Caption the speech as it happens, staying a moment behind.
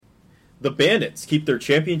the Bandits keep their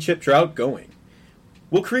championship drought going.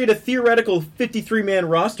 We'll create a theoretical 53-man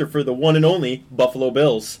roster for the one and only Buffalo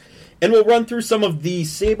Bills. And we'll run through some of the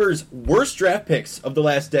Sabres' worst draft picks of the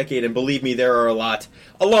last decade, and believe me, there are a lot,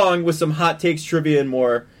 along with some hot takes, trivia, and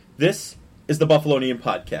more. This is the Buffalonian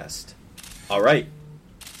Podcast. All right,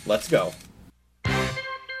 let's go.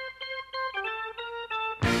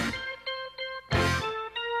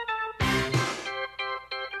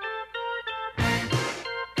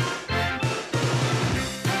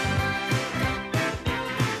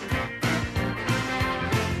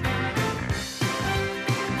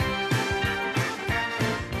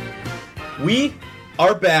 We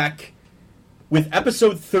are back with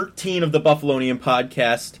episode 13 of the Buffalonian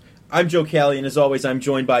Podcast. I'm Joe Callie, and as always, I'm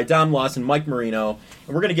joined by Dom Lawson, Mike Marino,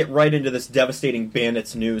 and we're going to get right into this devastating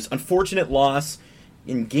Bandits news. Unfortunate loss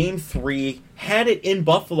in Game 3. Had it in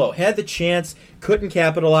Buffalo. Had the chance. Couldn't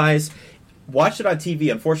capitalize. Watched it on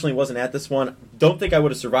TV. Unfortunately, wasn't at this one. Don't think I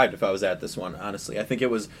would have survived if I was at this one, honestly. I think it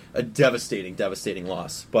was a devastating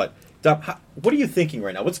loss. But Dom, what are you thinking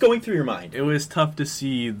right now? What's going through your mind? It was tough to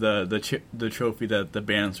see the trophy that the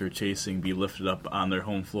Bandits were chasing be lifted up on their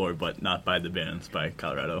home floor, but not by the Bandits, by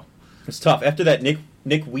Colorado. It's tough. After that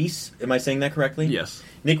Nick Weiss, am I saying that correctly? Yes.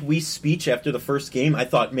 Nick Weiss speech after the first game, I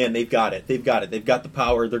thought, man, they've got it. They've got the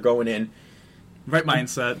power. They're going in. Right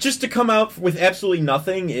mindset. Just to come out with absolutely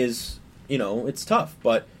nothing is, it's tough.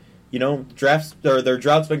 But, their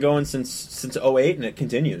drought's been going since 2008, and it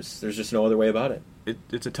continues. There's just no other way about it.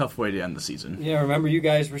 It's a tough way to end the season. Yeah, remember you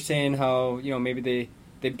guys were saying how, maybe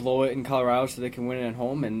they blow it in Colorado so they can win it at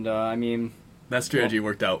home, and, that strategy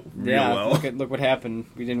worked out real well. Look what happened.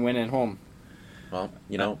 We didn't win at home. Well,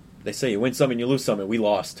 they say you win some and you lose some, and we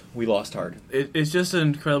lost. We lost hard. It's just an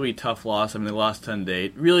incredibly tough loss. They lost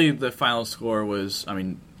 10-8. Really, the final score was,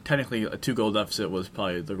 technically a 2-goal deficit was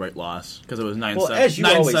probably the right loss, because it was 9-7. Well, as you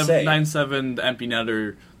always say. 9-7, the empty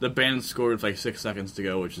netter. The Bandits scored with 6 seconds to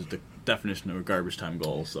go, which is the definition of a garbage time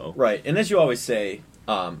goal. So right, and as you always say,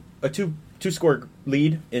 a two-score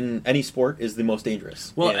lead in any sport is the most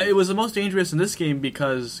dangerous. Well, it was the most dangerous in this game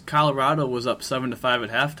because Colorado was up 7-5 at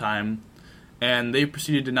halftime, and they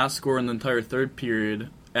proceeded to not score in the entire third period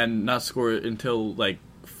and not score until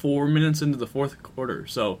 4 minutes into the fourth quarter.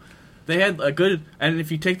 So they had a good, and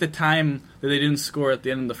if you take the time that they didn't score at the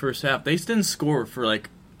end of the first half, they didn't score for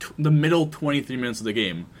the middle 23 minutes of the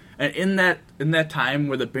game. And in that time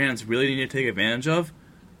where the Bandits really needed to take advantage of,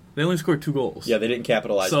 they only scored 2 goals. Yeah, they didn't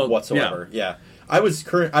capitalize whatsoever. Yeah. I was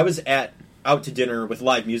out to dinner with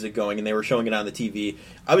live music going, and they were showing it on the TV.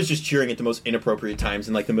 I was just cheering at the most inappropriate times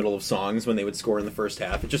in the middle of songs when they would score in the first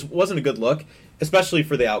half. It just wasn't a good look, especially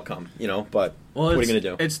for the outcome, But what are you going to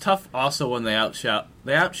do? It's tough also when they outshot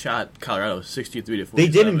Colorado 63-47. They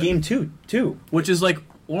did in Game 2 too, which is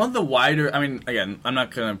one of the wider. Again, I'm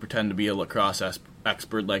not going to pretend to be a lacrosse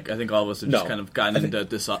expert. I think all of us have just kind of gotten into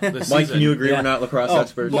this season. Mike, can you agree we're not lacrosse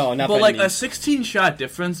experts? No, not but by any a 16-shot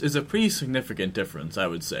difference is a pretty significant difference, I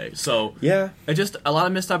would say. So yeah, it just a lot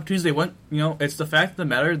of missed opportunities. They went, it's the fact of the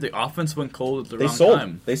matter. The offense went cold at the wrong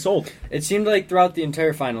time. They sold. It seemed like throughout the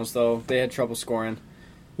entire finals, though, they had trouble scoring.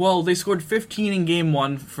 Well, they scored 15 in Game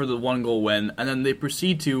 1 for the 1-goal win, and then they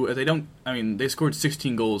proceed to, they scored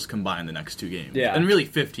 16 goals combined the next 2 games. Yeah. And really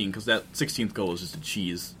 15, because that 16th goal was just a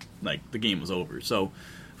cheese. The game was over. So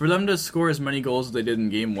for them to score as many goals as they did in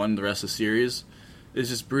Game 1 the rest of the series is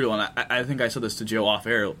just brutal. And I think I said this to Joe off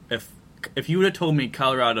air. If you would have told me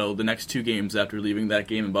Colorado, the next 2 games after leaving that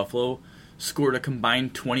game in Buffalo, scored a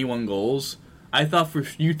combined 21 goals, I thought for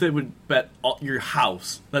you they would bet your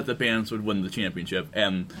house that the Bandits would win the championship.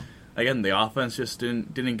 And again, the offense just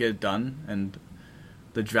didn't get it done, and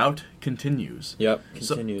the drought continues. Yep,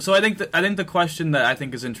 continues. So I think the question that I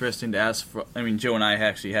think is interesting to ask, Joe and I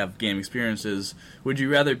actually have game experiences. Would you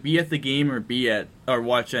rather be at the game or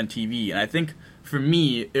watch on TV? And I think for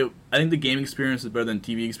me, I think the game experience is better than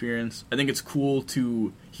TV experience. I think it's cool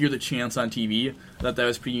to hear the chants on TV. I thought that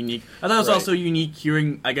was pretty unique. I thought it was also unique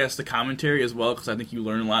hearing, the commentary as well, because I think you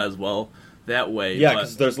learn a lot as well that way. Yeah,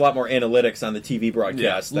 because there's a lot more analytics on the TV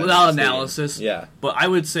broadcast. Yeah, a lot of analysis. Yeah. But I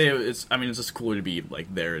would say it's just cooler to be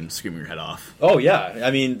there and screaming your head off. Oh, yeah.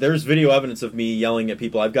 There's video evidence of me yelling at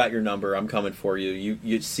people, I've got your number, I'm coming for you,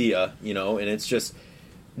 you see ya, and it's just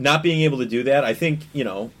not being able to do that. I think,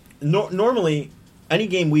 normally any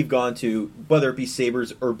game we've gone to, whether it be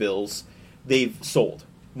Sabres or Bills, they've sold.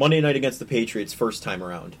 Monday night against the Patriots, first time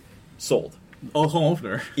around, sold. Oh, home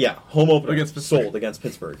opener. Yeah, home opener against Pittsburgh. Sold against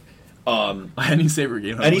Pittsburgh. Any Sabres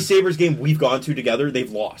game. Any Sabres game we've gone to together, they've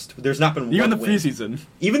lost. There's not been even one the preseason.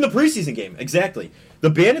 Even the preseason game, exactly. The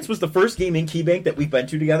Bandits was the first game in KeyBank that we've been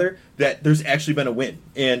to together that there's actually been a win.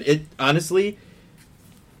 And it, honestly,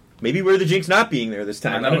 maybe we're the jinx not being there this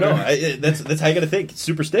time. I don't know. That's how you got to think. It's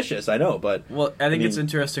superstitious, I know, but I think it's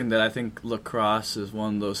interesting that I think lacrosse is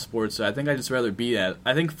one of those sports that I think I'd just rather be at.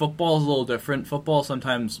 I think football is a little different. Football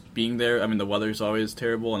sometimes being there. I mean, the weather's always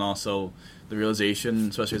terrible, and also the realization,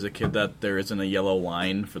 especially as a kid, that there isn't a yellow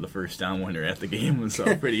line for the first down when you're at the game is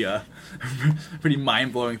a pretty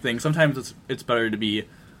mind blowing thing. Sometimes it's better to be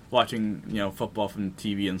watching football from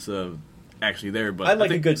TV instead of actually there. But I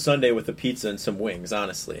like a good Sunday with a pizza and some wings,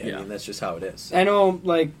 honestly. I mean, that's just how it is. I know,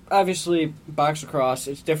 obviously, box lacrosse,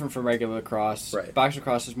 it's different from regular lacrosse. Right. Box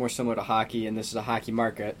lacrosse is more similar to hockey, and this is a hockey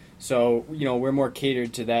market. So, we're more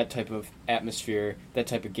catered to that type of atmosphere, that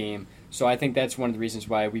type of game. So I think that's one of the reasons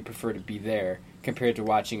why we prefer to be there compared to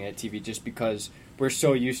watching it at TV, just because we're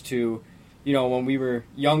so used to, when we were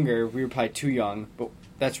younger, we were probably too young, but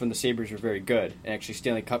that's when the Sabres were very good and actually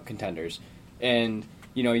Stanley Cup contenders. And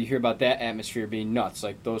you hear about that atmosphere being nuts,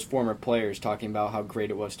 like those former players talking about how great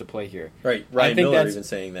it was to play here. Right, Ryan Miller even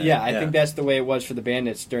saying that. Yeah, I think that's the way it was for the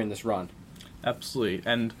Bandits during this run. Absolutely.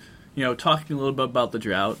 And, talking a little bit about the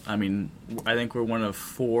Drought, I mean, I think we're one of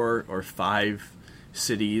 4 or 5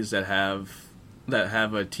 cities that have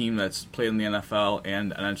a team that's played in the NFL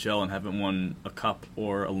and NHL and haven't won a cup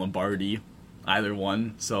or a Lombardi, either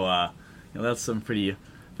one. So, that's some pretty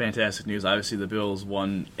fantastic news. Obviously, the Bills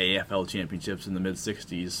won AFL championships in the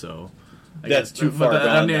mid-'60s, so that's too far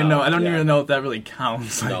gone. I don't even know if that really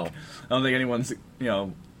counts. No. I don't think anyone's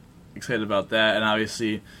excited about that. And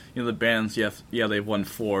obviously, the Bandits, they've won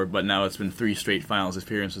 4, but now it's been 3 straight finals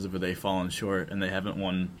appearances where they've fallen short, and they haven't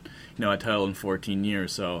won a title in 14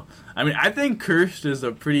 years. So, I mean, I think cursed is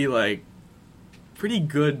a pretty good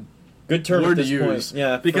term word at this to use. Point.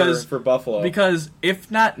 Yeah, because for Buffalo. Because if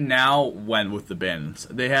not now, when with the Bandits?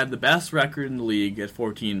 They had the best record in the league at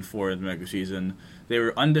 14-4 in the regular season. They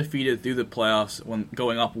were undefeated through the playoffs when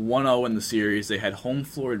going up 1-0 in the series. They had home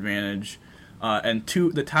floor advantage. And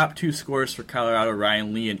the top 2 scorers for Colorado,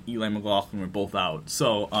 Ryan Lee and Eli McLaughlin, were both out.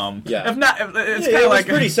 So, yeah. If not, it's kind it of was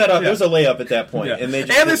pretty set up. Yeah. It was a layup at that point, yeah. and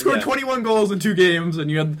they scored 21 goals in 2 games,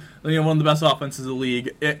 and you had one of the best offenses in the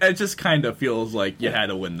league. It just kind of feels like you had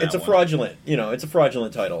to win that. It's a fraudulent, it's a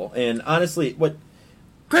fraudulent title, and honestly,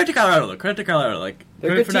 credit to Colorado, though. Credit to Colorado,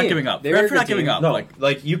 credit for not giving up. Credit for not giving up. No,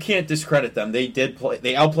 you can't discredit them. They did play.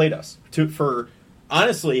 They outplayed us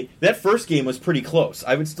Honestly, that first game was pretty close.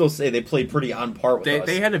 I would still say they played pretty on par with us.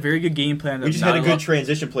 They had a very good game plan. We just had a good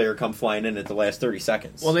transition player come flying in at the last 30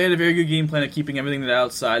 seconds. Well, they had a very good game plan of keeping everything to the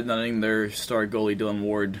outside, letting their star goalie Dylan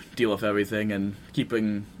Ward deal with everything, and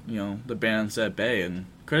keeping the Bandits at bay. And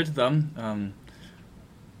credit to them.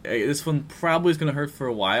 This one probably is going to hurt for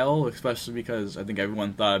a while, especially because I think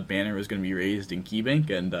everyone thought a banner was going to be raised in KeyBank,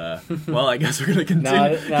 and I guess we're going to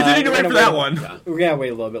continue to wait for that one. Yeah. We're going to wait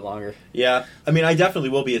a little bit longer. Yeah, I mean, I definitely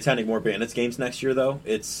will be attending more Bandits games next year, though.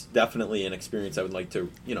 It's definitely an experience I would like to,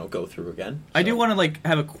 go through again. So. I do want to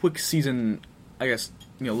have a quick season, I guess,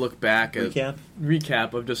 look back at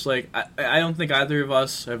recap of just I don't think either of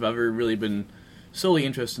us have ever really been solely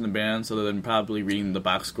interested in the Bandits, other than probably reading the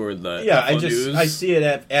box score of the news. I see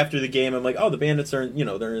it after the game. I'm like, oh, the Bandits are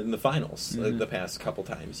they're in the finals the past couple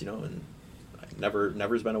times, and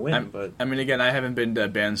never's been a win. But I mean, again, I haven't been to a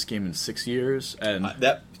Bandits game in 6 years, and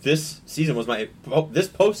this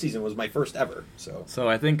postseason was my first ever. So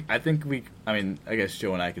I think we. I mean, I guess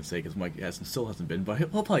Joe and I could say because Mike still hasn't been, but he'll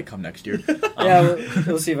probably come next year.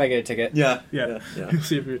 We'll see if I get a ticket. Yeah. We'll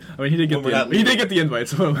see if he did get the invite.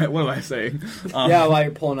 So what am I saying? While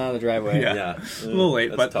you're pulling out of the driveway. Yeah. A little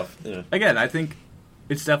late, but tough. Yeah. Again, I think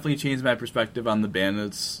it's definitely changed my perspective on the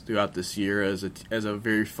Bandits throughout this year as a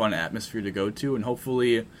very fun atmosphere to go to, and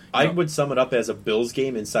hopefully I would sum it up as a Bills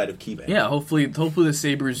game inside of KeyBank. Yeah, hopefully the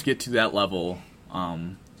Sabres get to that level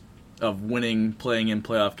of playing in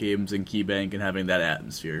playoff games in KeyBank and having that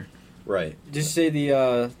atmosphere. Right. Just say the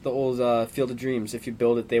old Field of Dreams. If you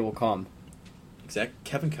build it, they will come. Exactly.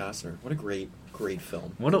 Kevin Costner. What a great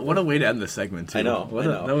film. What a way to end this segment too. I know.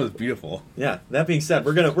 That was beautiful. Yeah. That being said,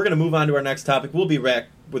 we're gonna move on to our next topic. We'll be back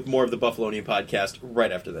with more of the Buffalonian Podcast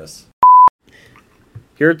right after this.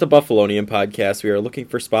 Here at the Buffalonian Podcast, we are looking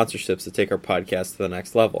for sponsorships to take our podcast to the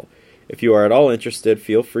next level. If you are at all interested,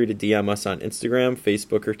 feel free to DM us on Instagram,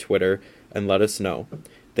 Facebook, or Twitter and let us know.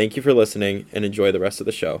 Thank you for listening and enjoy the rest of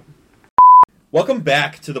the show. Welcome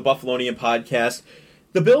back to the Buffalonian Podcast.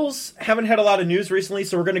 The Bills haven't had a lot of news recently,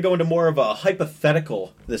 so we're going to go into more of a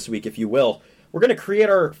hypothetical this week, if you will. We're going to create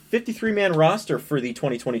our 53-man roster for the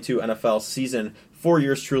 2022 NFL season for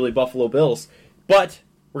yours truly, Buffalo Bills. But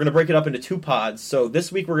we're going to break it up into 2 pods. So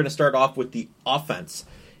this week we're going to start off with the offense,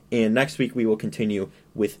 and next week we will continue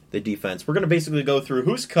with the defense. We're going to basically go through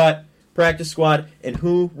who's cut, practice squad, and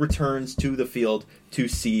who returns to the field to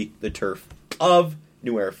see the turf of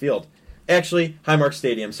New Era Field. Actually, Highmark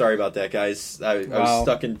Stadium. Sorry about that, guys. I was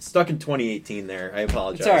stuck in 2018 there. I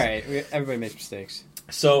apologize. It's all right. Everybody makes mistakes.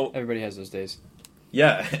 So everybody has those days.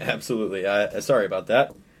 Yeah, absolutely. Sorry about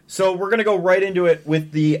that. So we're going to go right into it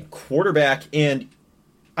with the quarterback, and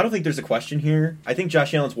I don't think there's a question here. I think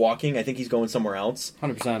Josh Allen's walking. I think he's going somewhere else.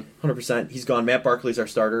 100%. 100%. He's gone. Matt Barkley's our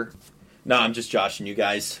starter. No, I'm just joshing you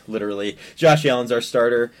guys, literally. Josh Allen's our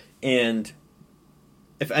starter, and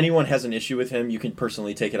if anyone has an issue with him, you can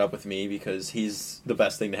personally take it up with me because he's the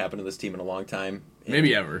best thing to happen to this team in a long time.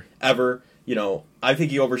 Maybe ever. Ever. I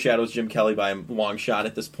think he overshadows Jim Kelly by a long shot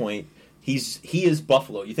at this point. He is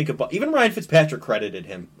Buffalo. You think of even Ryan Fitzpatrick credited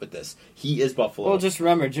him with this. He is Buffalo. Well, just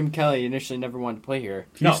remember, Jim Kelly initially never wanted to play here.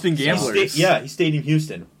 Houston Gamblers. He stayed in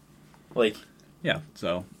Houston.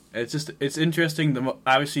 So it's interesting.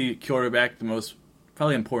 Obviously, quarterback, the most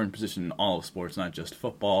probably important position in all of sports, not just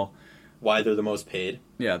football. Why they're the most paid?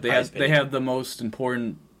 Yeah, they have the most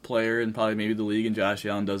important player in probably maybe the league, and Josh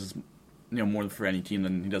Allen does more for any team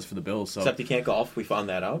than he does for the Bills. So except he can't golf. We found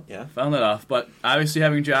that out. Yeah, found that off. But obviously,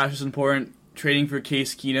 having Josh is important. Trading for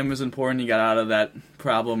Case Keenum is important. He got out of that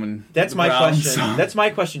problem, and that's my question. That's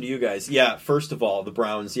my question to you guys. Yeah, first of all, the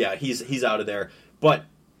Browns. Yeah, he's out of there. But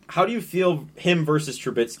how do you feel him versus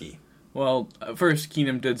Trubisky? Well, first,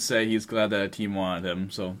 Keenum did say he's glad that a team wanted him,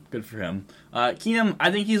 so good for him. Keenum,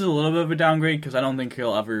 I think he's a little bit of a downgrade because I don't think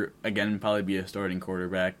he'll ever, again, probably be a starting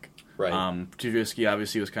quarterback. Right. Trubisky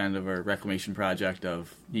obviously was kind of a reclamation project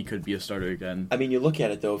of he could be a starter again. I mean, you look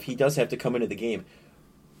at it, though, if he does have to come into the game,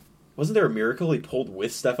 wasn't there a miracle he pulled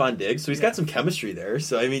with Stephon Diggs? So he's got some chemistry there.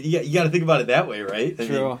 So, I mean, you got to think about it that way, right?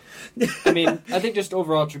 True. I think just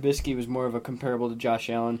overall Trubisky was more of a comparable to Josh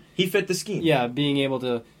Allen. He fit the scheme. Yeah, being able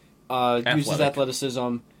to use his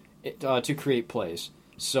athleticism to create plays.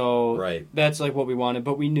 So that's like what we wanted.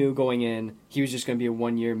 But we knew going in he was just going to be a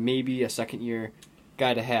 1 year, maybe a second year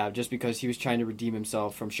guy to have just because he was trying to redeem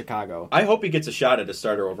himself from Chicago. I hope he gets a shot at a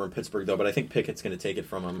starter over in Pittsburgh, though, but I think Pickett's going to take it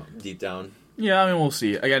from him deep down. Yeah, I mean, we'll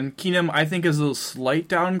see. Again, Keenum, I think, is a slight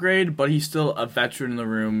downgrade, but he's still a veteran in the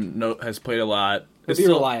room, has played a lot. Would be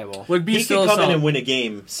reliable. He could come in and win a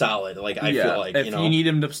game solid. I feel like if you need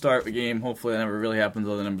him to start the game, hopefully that never really happens.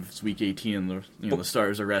 Other than if it's week 18 and the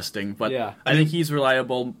starters are resting. But I think he's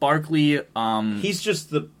reliable. Barkley, he's just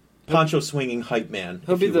the poncho swinging hype man.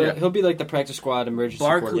 He'll be like the practice squad emergency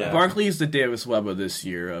quarterback. Barkley is the Davis Webb of this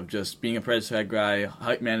year of just being a practice squad guy,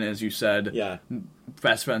 hype man, as you said. Yeah.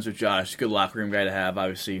 Best friends with Josh, good locker room guy to have.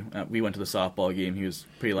 Obviously, we went to the softball game. He was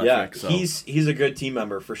pretty electric. Yeah, he's a good team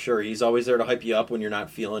member for sure. He's always there to hype you up when you're not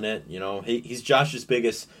feeling it. He's Josh's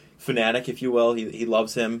biggest fanatic, if you will. He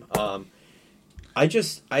loves him.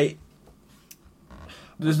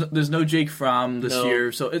 There's no Jake Fromm this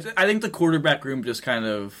year, so I think the quarterback room just kind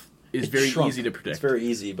of is very easy to predict. It's very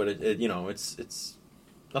easy, but it's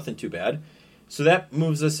nothing too bad. So that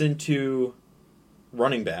moves us into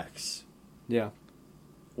running backs. Yeah.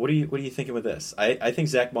 What are you thinking with this? I think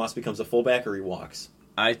Zach Moss becomes a fullback or he walks.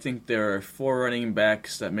 I think there are 4 running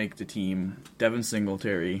backs that make the team. Devin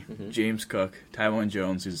Singletary, James Cook, Tyrone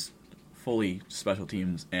Jones, who's fully special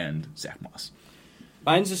teams, and Zach Moss.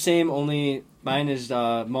 Mine's the same, only mine is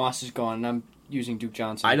Moss is gone, and I'm using Duke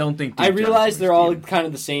Johnson. I don't think I realize they're all kind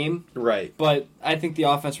of the same. Right. But I think the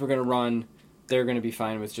offense we're going to run, they're going to be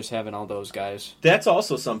fine with just having all those guys. That's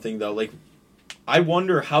also something, though. I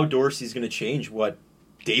wonder how Dorsey's going to change what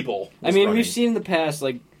Dable was running. We've seen in the past,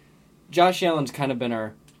 Josh Allen's kind of been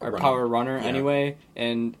our power runner anyway,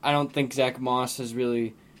 and I don't think Zach Moss has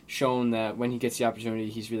really shown that when he gets the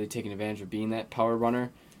opportunity, he's really taking advantage of being that power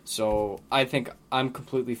runner. So I think I'm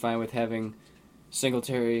completely fine with having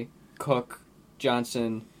Singletary, Cook,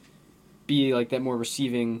 Johnson be like that more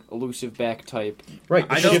receiving, elusive back type. Right.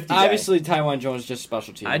 Obviously, Tyrone Jones is just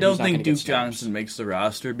special team. I don't think Duke Johnson makes the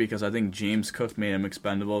roster because I think James Cook made him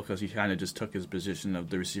expendable because he kind of just took his position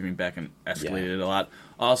of the receiving back and escalated it a lot.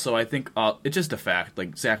 Also, I think it's just a fact.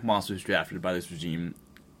 Zach Moss was drafted by this regime.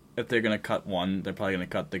 If they're going to cut one, they're probably going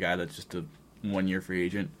to cut the guy that's just a 1-year free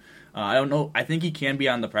agent. I don't know. I think he can be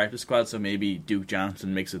on the practice squad, so maybe Duke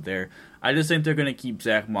Johnson makes it there. I just think they're going to keep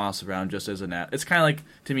Zach Moss around just as an ad. It's kind of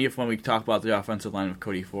to me, when we talk about the offensive line with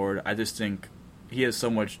Cody Ford, I just think he has so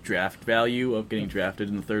much draft value of getting drafted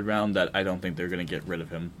in the 3rd round that I don't think they're going to get rid of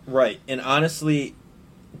him. Right. And honestly,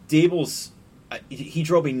 Dable's, he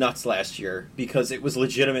drove me nuts last year because it was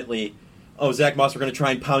legitimately, Zach Moss, we're going to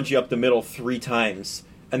try and pound you up the middle 3 times.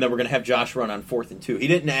 And then we're going to have Josh run on 4th and 2. He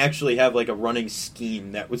didn't actually have a running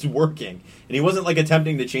scheme that was working. And he wasn't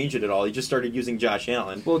attempting to change it at all. He just started using Josh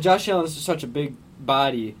Allen. Well, Josh Allen is such a big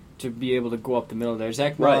body to be able to go up the middle there.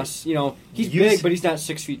 Zach Right. Moss, he's big, but he's not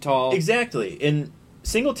 6 feet tall. Exactly. In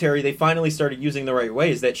Singletary, they finally started using the right way,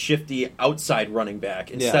 is that shifty outside running back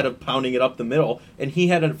instead of pounding it up the middle, and he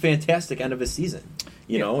had a fantastic end of his season.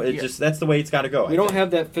 That's the way it's got to go. We don't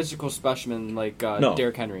have that physical specimen like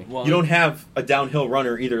Derrick Henry. Well, you don't have a downhill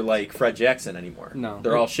runner either like Fred Jackson anymore. No.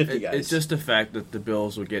 They're all shifty guys. It's just the fact that the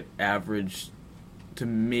Bills will get average to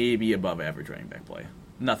maybe above average running back play.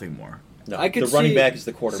 Nothing more. No, the running back is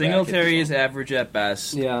the quarterback. Singletary is average at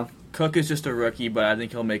best. Yeah. Cook is just a rookie, but I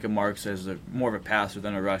think he'll make a mark as more of a passer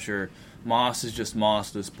than a rusher. Moss is just Moss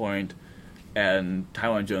at this point, and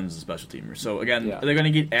Tywan Jones is a special teamer. So again, they're going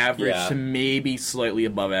to get average to maybe slightly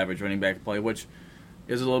above average running back play, which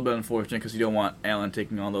is a little bit unfortunate because you don't want Allen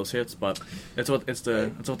taking all those hits, but that's what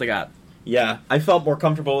they got. Yeah, I felt more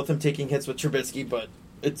comfortable with him taking hits with Trubisky, but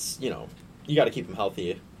it's you got to keep him healthy.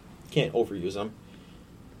 You can't overuse him.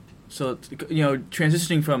 So,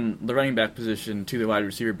 transitioning from the running back position to the wide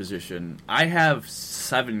receiver position, I have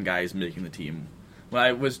 7 guys making the team. When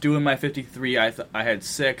I was doing my 53, I had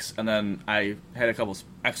 6, and then I had a couple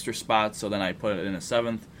extra spots, so then I put it in a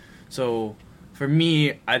 7th. So, for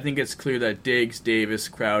me, I think it's clear that Diggs, Davis,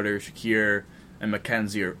 Crowder, Shakir, and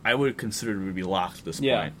McKenzie I would consider to be locked at this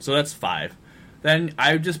point. So that's 5. Then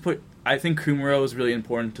I would just I think Kumaro is really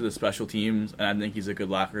important to the special teams, and I think he's a good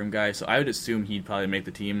locker room guy, so I would assume he'd probably make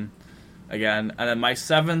the team again. And then my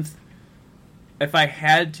 7th, if I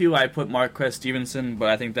had to, I put Marquez Stevenson, but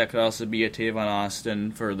I think that could also be a Tavon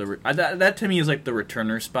Austin for that to me is like the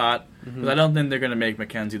returner spot, because I don't think they're going to make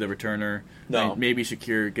McKenzie the returner. No. Maybe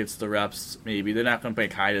Shakir gets the reps, maybe. They're not going to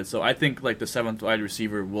make Hyde, so I think like the 7th wide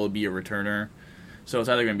receiver will be a returner. So it's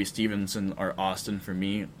either going to be Stevenson or Austin for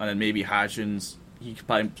me, and then maybe Hodgins. He's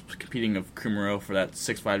probably competing with Kumaro for that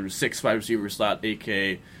 6 wide receiver slot,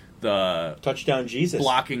 a.k.a. the touchdown Jesus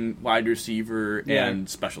blocking wide receiver and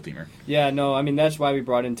special teamer. Yeah, no, I mean that's why we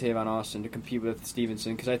brought in Tavon Austin to compete with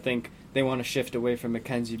Stevenson, because I think they want to shift away from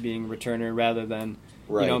McKenzie being returner rather than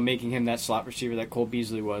making him that slot receiver that Cole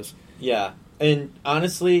Beasley was. Yeah, and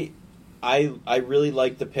honestly, I really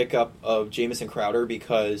like the pickup of Jamison Crowder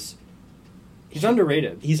because he's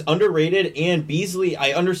underrated. He's underrated, and Beasley,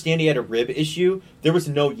 I understand he had a rib issue. There was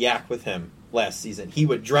no yak with him last season. He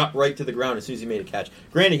would drop right to the ground as soon as he made a catch.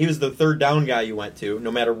 Granted, he was the third down guy you went to,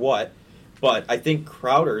 no matter what, but I think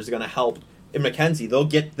Crowder is going to help. And McKenzie, they'll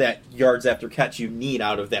get that yards after catch you need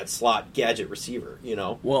out of that slot gadget receiver,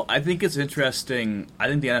 Well, I think it's interesting. I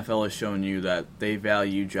think the NFL has shown you that they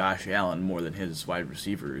value Josh Allen more than his wide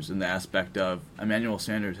receivers in the aspect of Emmanuel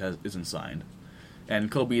Sanders isn't signed.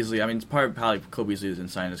 And Cole Beasley, I mean, it's probably Cole Beasley isn't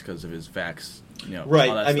signed just because of his vax, right.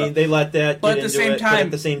 All that I stuff. mean, they let that. But get at the into same it, time, but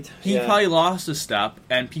at the same time, he probably lost a step,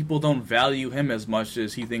 and people don't value him as much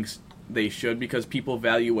as he thinks they should, because people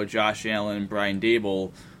value what Josh Allen and Brian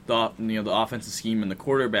Dable, the offensive scheme and the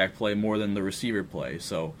quarterback play more than the receiver play.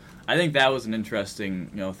 So I think that was an interesting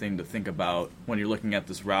thing to think about when you're looking at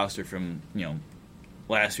this roster from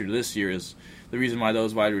last year to this year. Is the reason why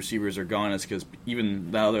those wide receivers are gone is because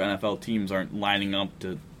even the other NFL teams aren't lining up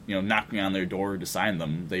to knocking on their door to sign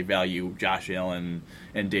them. They value Josh Allen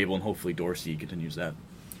and Dable, and hopefully Dorsey continues that.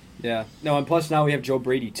 Yeah. No, and plus now we have Joe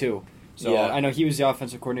Brady too. So yeah. I know he was the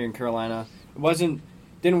offensive coordinator in Carolina.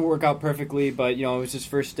 Didn't work out perfectly, but it was his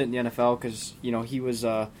first stint in the NFL because he was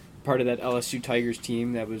part of that LSU Tigers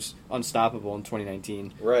team that was unstoppable in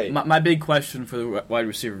 2019. Right. My big question for the wide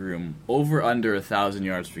receiver room: over under 1,000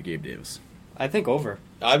 yards for Gabe Davis. I think over.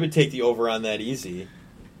 I would take the over on that easy.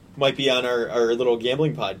 Might be on our little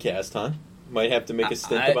gambling podcast, huh? Might have to make a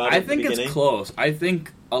stint about it. I think it's close. I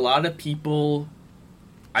think a lot of people.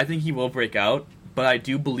 I think he will break out, but I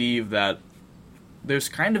do believe that there's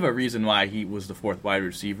kind of a reason why he was the 4th wide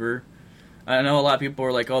receiver. I know a lot of people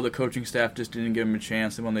are like, "Oh, the coaching staff just didn't give him a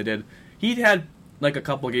chance," and when they did, he'd had like a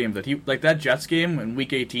couple games that that Jets game in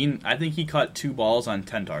Week 18. I think he caught 2 balls on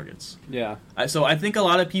 10 targets. Yeah. So I think a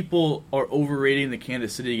lot of people are overrating the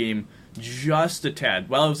Kansas City game just a tad.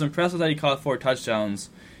 While it was impressive that he caught 4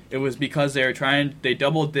 touchdowns, it was because they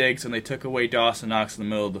doubled Diggs and they took away Dawson Knox in the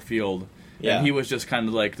middle of the field. Yeah. And he was just kind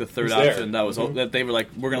of like the third option that they were like,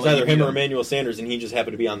 we're going to let either him or Emmanuel Sanders, and he just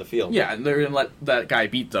happened to be on the field. Yeah, and they're going to let that guy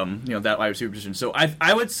beat them, that wide receiver position. So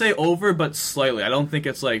I would say over, but slightly. I don't think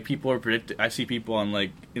it's like people are predicting. I see people on like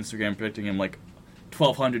Instagram predicting him like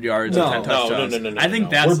 1,200 yards and 10 touchdowns. No. I think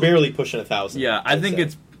that's we're barely pushing 1,000. Yeah, I think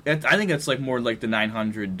it's like more like the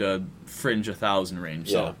 900 fringe 1,000 range.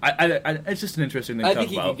 So it's just an interesting thing to talk about. I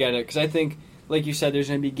think he could get it because I think, like you said, there's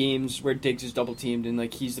going to be games where Diggs is double teamed and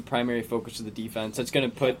like he's the primary focus of the defense. That's going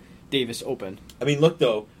to put Davis open. I mean, look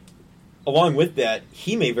though, along with that,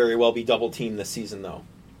 he may very well be double teamed this season though.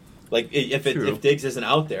 Like, if Diggs isn't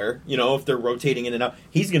out there, if they're rotating in and out,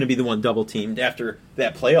 he's going to be the one double-teamed after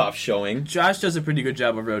that playoff showing. Josh does a pretty good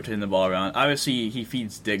job of rotating the ball around. Obviously, he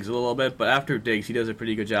feeds Diggs a little bit, but after Diggs, he does a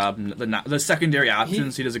pretty good job. The secondary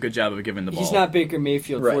options, he does a good job of giving the ball. He's not Baker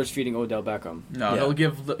Mayfield force-feeding Odell Beckham. No, he'll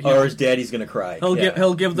give... or his daddy's going to cry.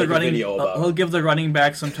 He'll give the running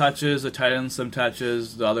back some touches, the tight end some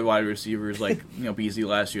touches, the other wide receivers like Beasley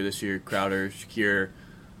last year, this year, Crowder, Shakir,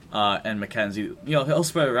 and McKenzie, he'll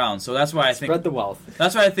spread it around. So that's why I think spread the wealth.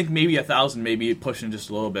 That's why I think maybe 1,000, maybe pushing just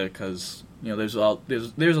a little bit because there's a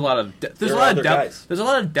lot of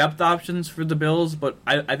depth options for the Bills, but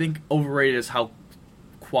I think overrated is how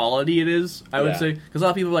quality it is. I would say because a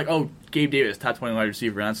lot of people are like, oh, Gabe Davis, top 20 wide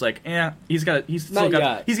receiver, and it's like, he's got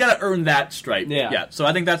to earn that stripe. Yeah. So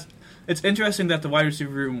I think it's interesting that the wide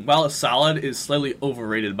receiver room, while it's solid, is slightly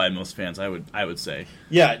overrated by most fans. I would say.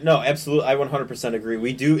 Yeah, no, absolutely. I 100% agree.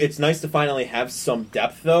 We do. It's nice to finally have some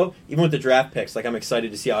depth, though, even with the draft picks. Like, I'm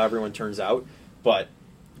excited to see how everyone turns out. But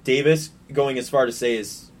Davis going as far to say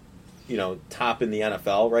is, top in the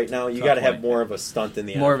NFL right now. You got to have more of a stunt in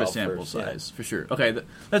the NFL. More of a sample size, for sure. Okay,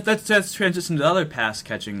 let's transition to the other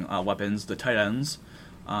pass-catching weapons, the tight ends.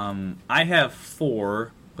 I have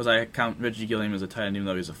 4. Because I count Reggie Gilliam as a tight end, even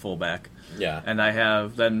though he's a fullback. Yeah. And I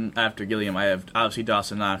have, then after Gilliam, I have obviously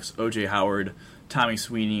Dawson Knox, O.J. Howard, Tommy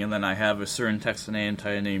Sweeney, and then I have a certain Texan A&M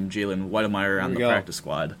tight end named Jalen Wedemeyer on the practice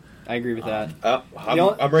squad. I agree with that.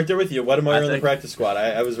 I'm right there with you. Wedemeyer on the practice squad.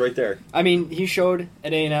 I was right there. I mean, he showed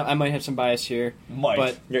at A&M. I might have some bias here.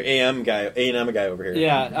 But your A&M guy over here.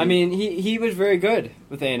 Yeah, I mean, he was very good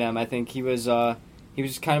with A&M. I think he was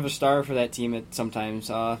kind of a star for that team at sometimes.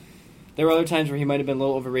 There were other times where he might have been a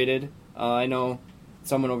little overrated. I know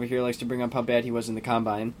someone over here likes to bring up how bad he was in the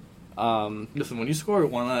combine. Listen, when you score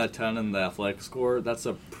 1 out of 10 in the athletic score, that's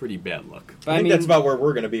a pretty bad look. I think that's about where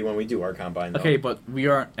we're going to be when we do our combine, though. Okay, but we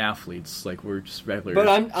aren't athletes. Like, we're just regular. But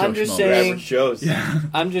I'm just saying. Shows. Yeah.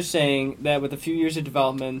 I'm just saying that with a few years of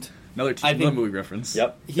development, another movie reference.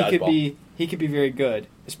 Yep. He could be very good.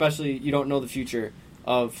 Especially, you don't know the future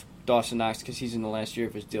of Dawson Knox because he's in the last year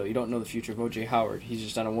of his deal. You don't know the future of O.J. Howard. He's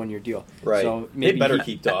just on a 1-year deal. Right. So maybe they better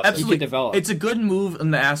keep Dawson. Absolutely. He can develop. It's a good move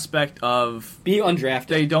in the aspect of be undrafted.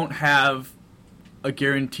 They don't have a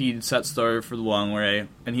guaranteed set starter for the long way,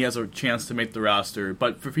 and he has a chance to make the roster.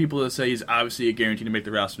 But for people to say he's obviously a guarantee to make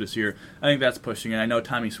the roster this year, I think that's pushing it. I know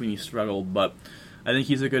Tommy Sweeney struggled, but I think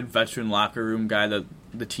he's a good veteran locker room guy that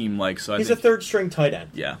the team likes. So he's a third-string tight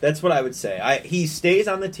end. Yeah. That's what I would say. He stays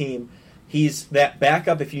on the team. He's that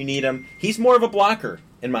backup if you need him. He's more of a blocker,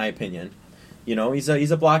 in my opinion. He's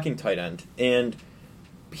a blocking tight end. And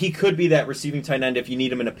he could be that receiving tight end if you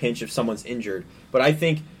need him in a pinch if someone's injured. But I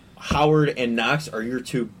think Howard and Knox are your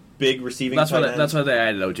two big receiving tight ends. That's why they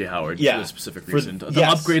added O.J. Howard for a specific reason. To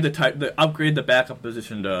upgrade the backup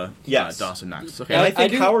position to Dawson Knox. Okay. And I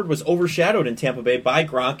think Howard was overshadowed in Tampa Bay by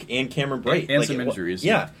Gronk and Cameron Brate. And some injuries.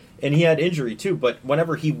 Yeah, and he had injury too. But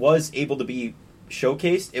whenever he was able to be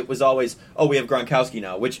showcased, it was always, we have Gronkowski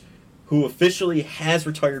now, who officially has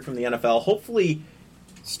retired from the NFL. Hopefully,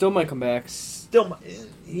 still might come back.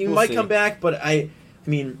 He might come back, but I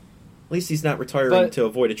mean, at least he's not retiring to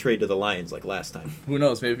avoid a trade to the Lions like last time. Who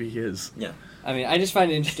knows? Maybe he is. Yeah. I mean, I just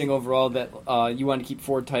find it interesting overall that you want to keep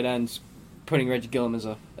 4 tight ends, putting Reggie Gilliam as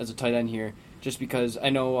a tight end here, just because I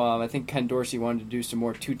know I think Ken Dorsey wanted to do some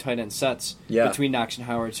more 2 tight end sets between Knox and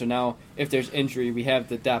Howard. So now, if there's injury, we have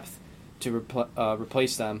the depth to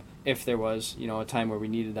replace them if there was, a time where we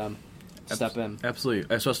needed them to step in.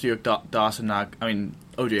 Absolutely. Especially with Dawson Knox. I mean,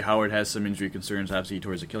 O.J. Howard has some injury concerns. Obviously, he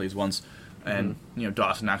tore his Achilles once. And,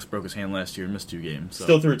 Dawson Knox broke his hand last year and missed 2 games. So.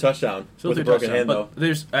 Still threw a touchdown with a broken hand, though.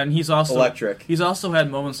 He's also electric. He's also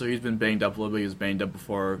had moments where he's been banged up a little bit. He was banged up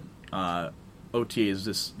before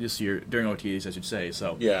OTAs this year, during OTAs, I should say.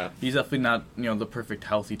 So he's definitely not the perfect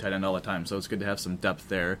healthy tight end all the time. So it's good to have some depth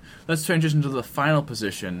there. Let's transition to the final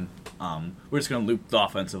position. We're just going to loop the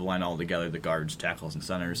offensive line all together: the guards, tackles, and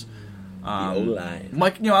centers. The O-line.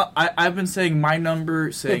 Mike, I've been saying my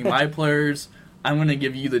number, saying my players. I'm going to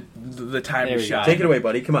give you the time to shine. Take it away,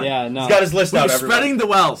 buddy. Come on. Yeah, no. He's got his list out. Spreading the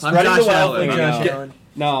wealth. Spreading the wealth. Josh Allen.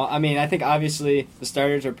 No, I mean, I think obviously the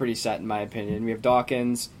starters are pretty set in my opinion. We have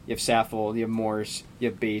Dawkins, you have Saffold, you have Morse, you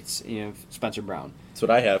have Bates, you have Spencer Brown. That's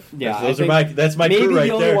what I have. Yeah, that's my crew right there. Maybe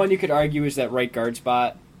the only one you could argue is that right guard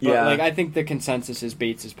spot. But yeah. I think the consensus is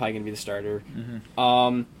Bates is probably going to be the starter.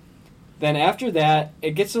 Mm-hmm. Then after that,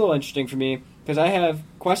 it gets a little interesting for me because I have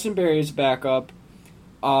Questenberry as backup.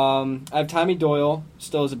 I have Tommy Doyle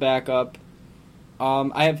still as a backup.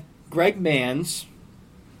 I have Greg Manns.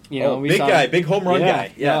 Big home run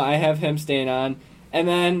guy. Yeah, no, I have him staying on. And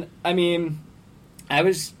then, I mean, I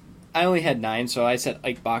was I only had 9, so I said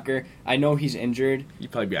Ike Bacher. I know he's injured.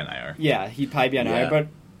 He'd probably be on IR. Yeah, he'd probably be on IR, but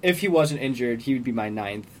if he wasn't injured, he would be my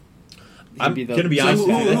 9th. I'm going to be honest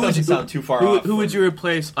with you, that doesn't sound too far off. Who would you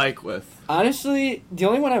replace Ike with? Honestly, the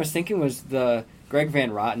only one I was thinking was the Greg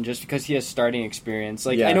Van Rotten, just because he has starting experience.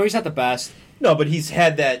 Like, I know he's not the best. No, but he's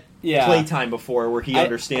had that play time before where he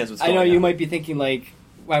understands what's going on. I know you might be thinking, like,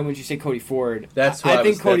 why wouldn't you say Cody Ford? That's I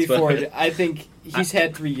think Cody Ford. I think he's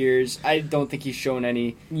had 3 years. I don't think he's shown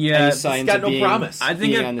any signs got of being. Promise. I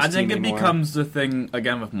think it becomes the thing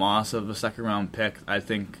again with Moss of a second round pick. I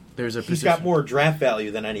think there's a. He's got more draft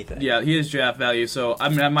value than anything. Yeah, he is draft value. So I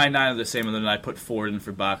mean, my 9 are the same, and then I put Ford in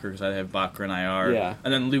for Bacher because I have Bacher in IR. Yeah.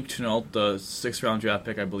 And then Luke Chenault, the 6th round draft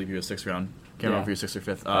pick. I believe he was 6th round. Can't remember if you're 6th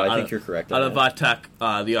or 5th. I think you're correct. Out of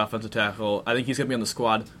Vatek, the offensive tackle, I think he's going to be on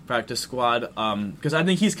the practice squad, because I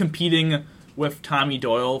think he's competing with Tommy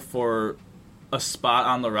Doyle for a spot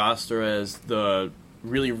on the roster as the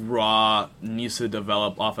really raw, needs to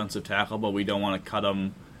develop offensive tackle, but we don't want to cut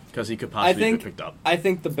him because he could possibly get picked up. I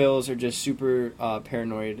think the Bills are just super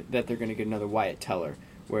paranoid that they're going to get another Wyatt Teller,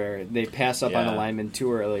 where they pass up on a lineman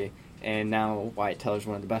too early, and now Wyatt Teller's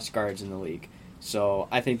one of the best guards in the league. So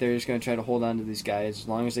I think they're just going to try to hold on to these guys as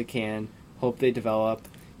long as they can, hope they develop.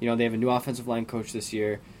 They have a new offensive line coach this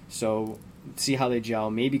year, so see how they gel.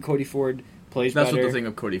 Maybe Cody Ford plays better. That's what the thing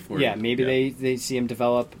of Cody Ford. Yeah, maybe they see him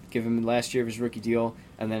develop, give him last year of his rookie deal,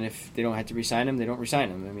 and then if they don't have to re-sign him, they don't re-sign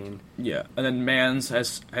him. I mean, yeah, and then Mans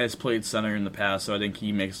has played center in the past, so I think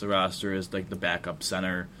he makes the roster as like the backup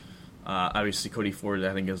center. Obviously, Cody Ford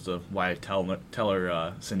I think is the Wyatt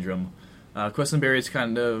Teller syndrome. Questenberry's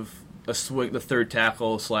kind of a swing, the third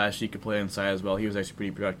tackle / he could play inside as well. He was actually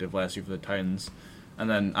pretty productive last year for the Titans. And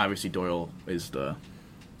then obviously Doyle is the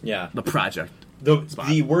project.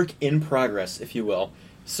 The work in progress, if you will.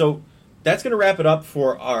 So that's going to wrap it up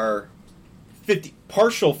for our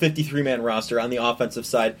partial 53-man roster on the offensive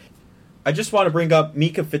side. I just want to bring up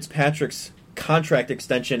Mika Fitzpatrick's contract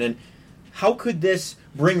extension, and how could this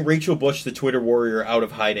bring Rachel Bush, the Twitter warrior, out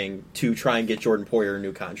of hiding to try and get Jordan Poyer a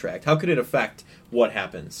new contract? How could it affect what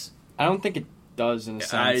happens? I don't think it does in a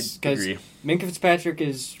sense. I agree. Because Minka Fitzpatrick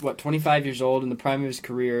is, 25 years old in the prime of his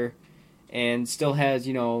career and still has,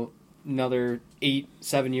 another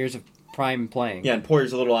 7 years of prime playing. Yeah, and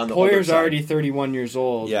Poyer's a little on the older Poyer's side. already 31 years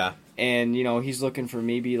old. Yeah. And, he's looking for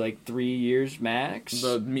maybe 3 years max.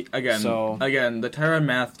 Again, the Tyrann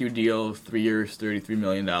Mathieu deal of 3 years, $33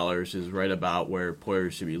 million is right about where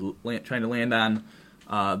Poyer should be trying to land on.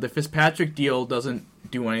 The Fitzpatrick deal doesn't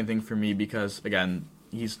do anything for me because, again,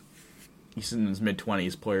 he's in his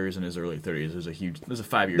mid-20s, Poyer's in his early 30s. There's a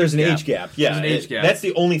 5 year There's an age gap. Yeah, there's an age gap. That's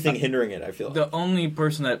the only thing hindering it, I feel. The only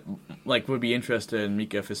person that would be interested in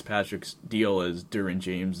Mika Fitzpatrick's deal is Derwin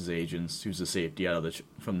James' agents, who's a safety out of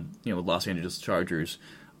from the Los Angeles Chargers.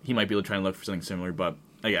 He might be able to try and look for something similar, but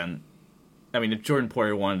again, I mean, if Jordan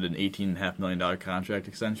Poyer wanted an $18.5 million contract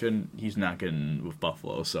extension, he's not getting with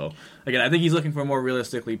Buffalo. So, again, I think he's looking for more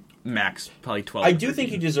realistically max, probably 12. I do think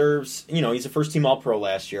he deserves, he's a first-team All-Pro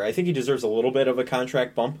last year. I think he deserves a little bit of a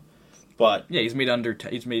contract bump, but... Yeah, he's made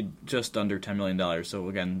just under $10 million. So,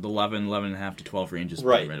 again, the 11.5 to 12 range is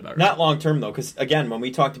right about right. Not long-term, though, because, again, when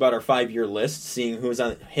we talked about our 5-year list, seeing who was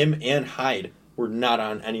on him and Hyde were not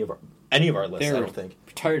on any of our lists, I don't think.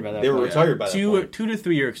 Retired by that They were point. retired by that point. 2 to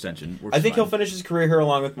 3 year extension. I think he'll finish his career here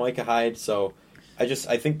along with Micah Hyde, so I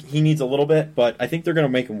think he needs a little bit, but I think they're going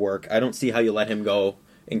to make him work. I don't see how you let him go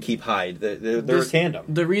and keep Hyde. They're a tandem.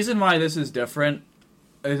 The reason why this is different,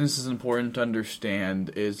 and this is important to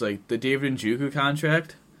understand, is the David Njoku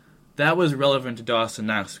contract, that was relevant to Dawson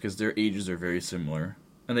Knox because their ages are very similar.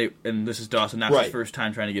 And this is Dawson Knox's first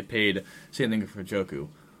time trying to get paid. Same thing for Njoku.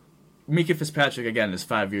 Mika Fitzpatrick, again, is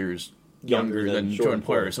 5 years younger than Jordan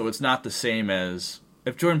Poyer, so it's not the same as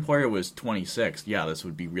if Jordan Poyer was 26. Yeah, this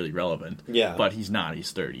would be really relevant. Yeah, but he's not.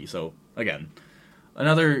 He's 30. So again,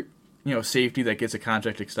 another safety that gets a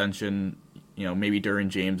contract extension. Maybe Derwin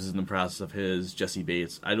James is in the process of his. Jesse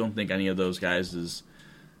Bates. I don't think any of those guys'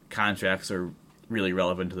 contracts are really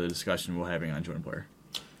relevant to the discussion we're having on Jordan Poyer.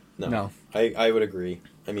 No. I would agree.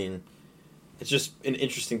 I mean, it's just an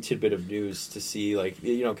interesting tidbit of news to see,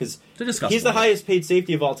 because he's the highest paid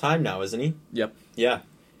safety of all time now, isn't he? Yep. Yeah.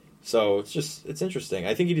 So it's interesting.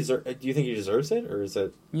 I think do you think he deserves it, or is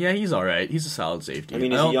it? Yeah, he's all right. He's a solid safety. I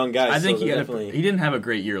mean, he's a young guy. I think so he didn't have a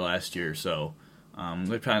great year last year, so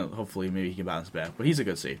they're trying to, hopefully maybe he can bounce back. But he's a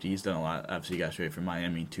good safety. He's done a lot. Obviously, he got straight from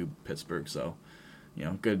Miami to Pittsburgh, so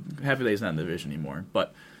good. Happy that he's not in the division anymore.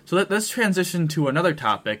 But so let's transition to another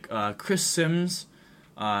topic. Chris Sims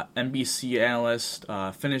NBC analyst,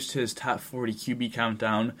 finished his top 40 QB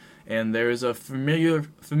countdown, and there is a familiar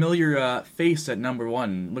face at number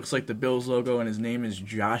 1. Looks like the Bills logo, and his name is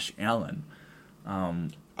Josh Allen.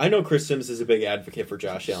 I know Chris Sims is a big advocate for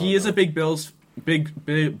Josh Allen. He is a big Bills big.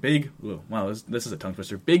 Wow, this is a tongue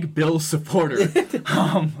twister. Big Bills supporter.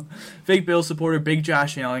 Big Bills supporter. Big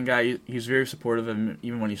Josh Allen guy. He's very supportive of him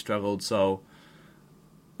even when he struggled. So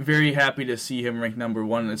very happy to see him ranked number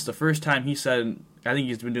 1. It's the first time he said. I think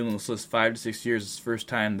he's been doing this list 5 to 6 years. It's the first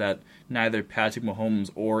time that neither Patrick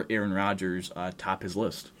Mahomes or Aaron Rodgers top his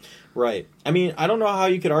list. Right. I mean, I don't know how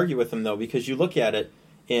you could argue with him though, because you look at it,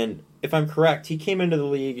 and if I'm correct, he came into the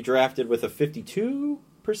league drafted with a 52%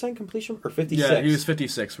 completion or 56. Yeah, he was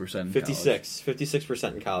 56%.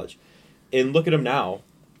 56% in college. And look at him now.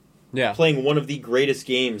 Yeah, playing one of the greatest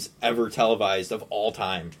games ever televised of all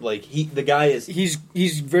time. Like the guy is he's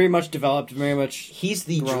very much developed, very much. He's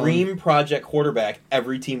the grown. dream project quarterback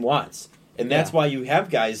every team wants, and that's why you have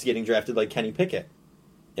guys getting drafted like Kenny Pickett,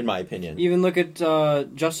 in my opinion. Even look at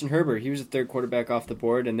Justin Herbert. He was the 3rd quarterback off the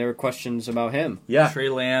board, and there were questions about him. Yeah, Trey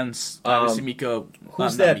Lance, obviously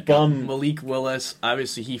bum? Malik Willis.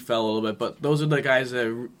 Obviously, he fell a little bit, but those are the guys that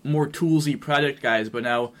are more toolsy project guys. But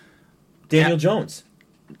now, Daniel Jones.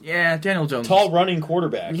 Yeah, Daniel Jones, tall running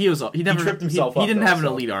quarterback. He tripped himself up. He didn't have an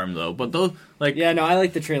elite arm though. But those I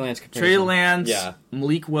like the Trey Lance comparison. Trey Lance,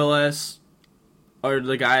 Malik Willis are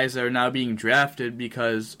the guys that are now being drafted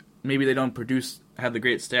because maybe they don't have the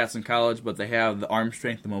great stats in college, but they have the arm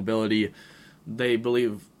strength, the mobility. They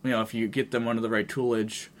believe if you get them under the right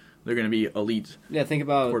toolage, they're going to be elite. Yeah, think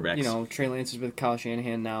about quarterbacks. Trey Lance is with Kyle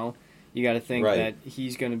Shanahan now. You got to think that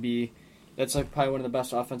he's going to be. That's probably one of the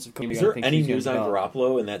best offensive coaches. Is there any news on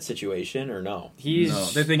Garoppolo in that situation, or no? They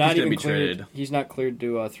think he's going to be traded. He's not cleared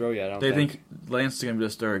to throw yet. They think Lance is going to be a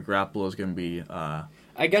star. Garoppolo is going to be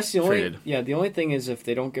I guess traded. The only thing is if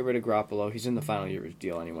they don't get rid of Garoppolo, he's in the final year of his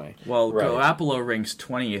deal anyway. Well, Garoppolo ranks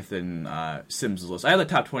 20th in Sims' list. I have the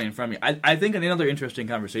top 20 in front of me. I think another interesting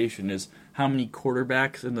conversation is how many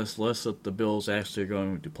quarterbacks in this list that the Bills actually are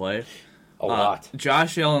going to play. A lot.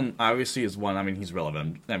 Josh Allen obviously is one. I mean, he's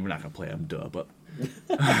relevant. We're not going to play him, but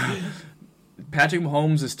Patrick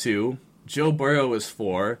Mahomes is 2. Joe Burrow is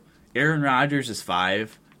 4. Aaron Rodgers is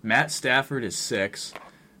 5. Matt Stafford is 6.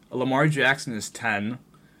 Lamar Jackson is 10.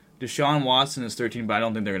 Deshaun Watson is 13, but I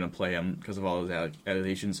don't think they're going to play him because of all those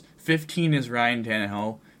allegations. 15 is Ryan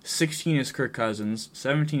Tannehill. 16 is Kirk Cousins.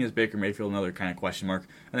 17 is Baker Mayfield, another kind of question mark.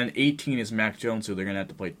 And then 18 is Mac Jones, who they're going to have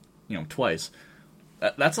to play twice.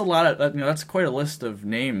 That's a lot of that's quite a list of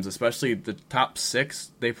names, especially the top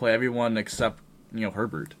 6. They play everyone except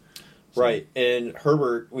Herbert. So. Right, and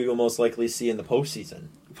Herbert we will most likely see in the postseason.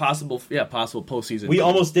 Possible postseason. We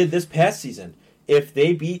almost did this past season. If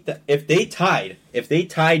they tied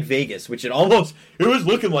Vegas, which it was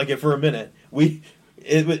looking like it for a minute.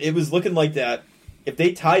 It was looking like that. If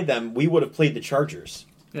they tied them, we would have played the Chargers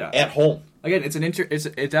at home. Again, it's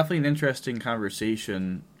definitely an interesting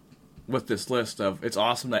conversation. With this list of, it's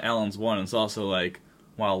awesome that Allen's won. It's also like,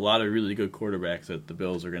 wow, a lot of really good quarterbacks that the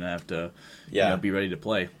Bills are going to have to be ready to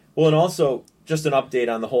play. Well, and also, just an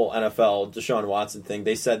update on the whole NFL Deshaun Watson thing.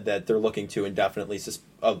 They said that they're looking to indefinitely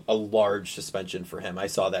a large suspension for him. I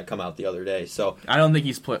saw that come out the other day. So I don't think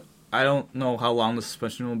I don't know how long the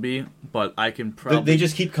suspension will be, but I can probably... They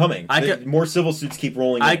just keep coming. More civil suits keep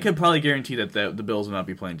rolling in. I could probably guarantee that the Bills will not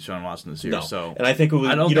be playing Deshaun Watson this year. No. So. And I think who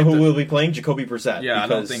will be playing? Jacoby Brissett. Yeah, I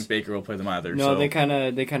don't think Baker will play them either. No, they kind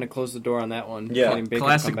of closed the door on that one. Yeah,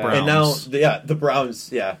 classic Browns. And now, the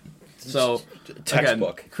Browns, So,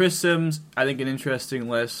 textbook. Again, Chris Sims, I think an interesting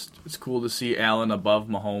list. It's cool to see Allen above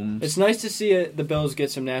Mahomes. It's nice to see the Bills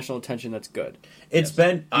get some national attention. That's good. It's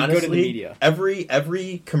been, honestly, good in the media.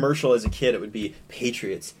 Every commercial as a kid, it would be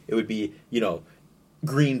Patriots. It would be,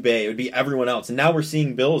 Green Bay. It would be everyone else. And now we're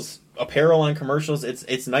seeing Bills apparel on commercials.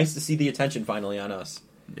 It's nice to see the attention finally on us.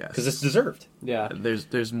 Yes. Because it's deserved. Yeah.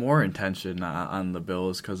 There's more attention on the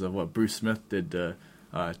Bills because of what Bruce Smith did to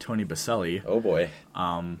Tony Baselli. Oh, boy.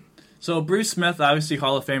 So Bruce Smith, obviously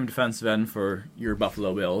Hall of Fame defensive end for your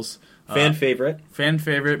Buffalo Bills. Fan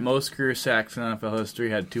favorite, most career sacks in NFL history,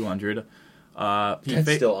 had 200.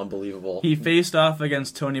 That's still unbelievable. He faced off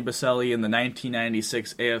against Tony Baselli in the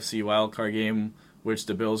 1996 AFC wildcard game, which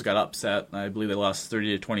the Bills got upset. I believe they lost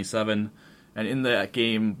 30-27. And in that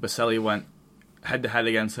game, Baselli went head-to-head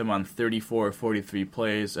against him on 34-43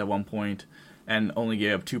 plays at one point and only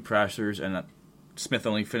gave up 2 pressures, and Smith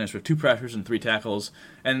only finished with 2 pressures and 3 tackles.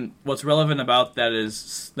 And what's relevant about that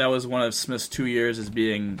is that was one of Smith's 2 years as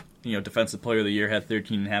being, Defensive Player of the Year, had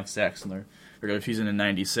 13.5 sacks in the regular season in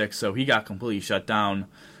 96, so he got completely shut down.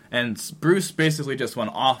 And Bruce basically just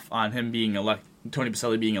went off on him being Tony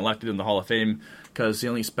Baselli being elected in the Hall of Fame because he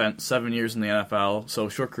only spent 7 years in the NFL, so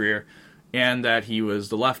short career, and that he was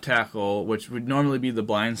the left tackle, which would normally be the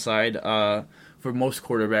blind side for most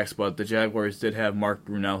quarterbacks, but the Jaguars did have Mark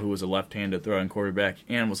Brunell, who was a left-handed throwing quarterback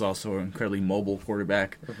and was also an incredibly mobile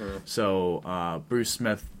quarterback. So Bruce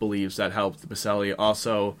Smith believes that helped Baselli.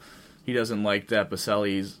 Also, he doesn't like that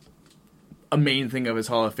Baselli's a main thing of his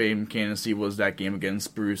Hall of Fame candidacy was that game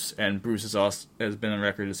against Bruce, and Bruce has been on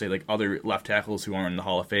record to say like other left tackles who aren't in the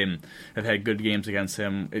Hall of Fame have had good games against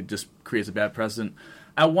him. It just creates a bad precedent.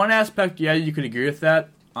 At one aspect, yeah, you could agree with that,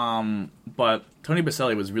 but Tony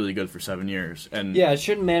Baselli was really good for 7 years. And yeah, it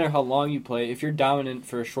shouldn't matter how long you play. If you're dominant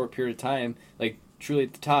for a short period of time, like truly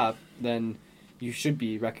at the top, then you should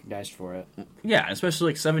be recognized for it. Yeah,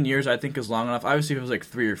 especially like 7 years I think is long enough. Obviously, if it was like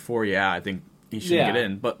 3 or 4, yeah, I think he shouldn't get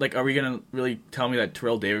in. But like, are we going to really tell me that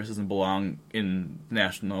Terrell Davis doesn't belong in the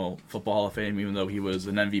National Football Hall of Fame, even though he was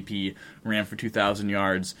an MVP, ran for 2,000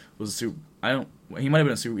 yards, was a Super... He might have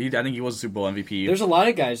been a Super... I think he was a Super Bowl MVP. There's a lot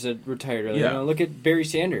of guys that retired early. Yeah. Look at Barry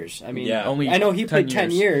Sanders. I mean, only I know he played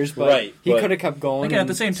 10 years, but he could have kept going. Again, at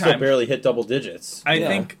the same time, still barely hit double digits.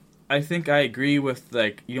 I think I agree with,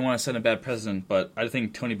 like, you don't want to set a bad precedent, but I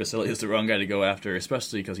think Tony Baselli is the wrong guy to go after,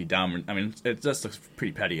 especially because he dominated. I mean, it just looks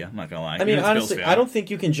pretty petty, I'm not going to lie. I mean, honestly, I don't think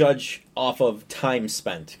you can judge off of time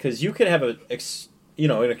spent, because you could have an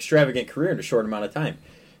extravagant career in a short amount of time.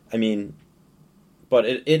 I mean, but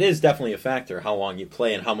it is definitely a factor how long you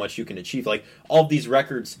play and how much you can achieve. Like, all of these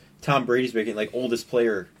records, Tom Brady's making, like, oldest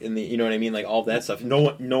player in the, you know what I mean? Like, all of that stuff. No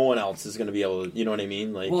one else is going to be able to, you know what I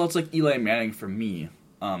mean? Like, well, it's like Eli Manning for me.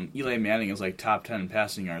 Eli Manning is like top 10 in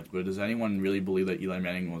passing yards, but does anyone really believe that Eli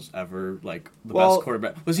Manning was ever like the best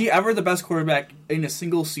quarterback? Was he ever the best quarterback in a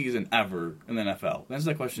single season ever in the NFL? That's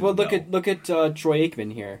the question. Well, look at Troy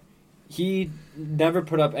Aikman here. He never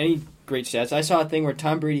put up any great stats. I saw a thing where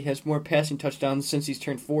Tom Brady has more passing touchdowns since he's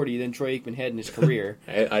turned 40 than Troy Aikman had in his career.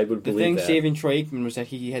 I would believe that. The thing saving Troy Aikman was that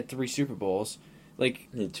he had 3 Super Bowls. Like,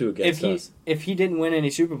 2 against us. If he didn't win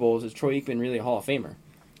any Super Bowls, is Troy Aikman really a Hall of Famer?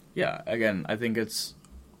 Yeah, again, I think it's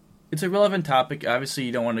a relevant topic. Obviously,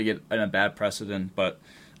 you don't want to get in a bad precedent, but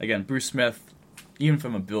again, Bruce Smith, even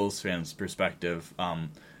from a Bills fan's perspective,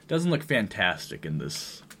 doesn't look fantastic in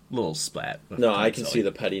this little splat. No, I can see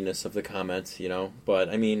the pettiness of the comments, but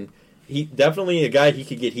I mean, he definitely a guy he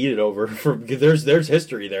could get heated over. There's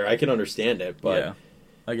history there. I can understand it, but yeah.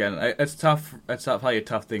 Again, it's tough. It's probably a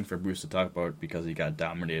tough thing for Bruce to talk about because he got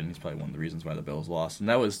dominated, and he's probably one of the reasons why the Bills lost. And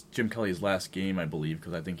that was Jim Kelly's last game, I believe,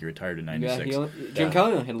 because I think he retired in '96. Yeah, Jim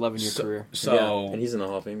Kelly only had 11-year career. So and he's in the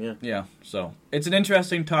Hall of Fame, yeah. Yeah, so it's an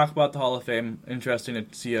interesting talk about the Hall of Fame. Interesting to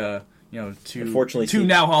see two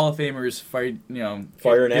now Hall of Famers firing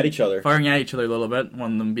at each other a little bit.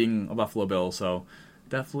 One of them being a Buffalo Bill. So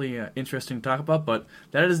definitely interesting to talk about. But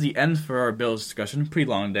that is the end for our Bills discussion. Pretty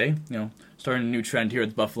long day, starting a new trend here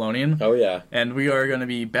at the Buffalonian. Oh, yeah. And we are going to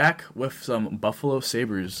be back with some Buffalo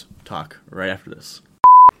Sabres talk right after this.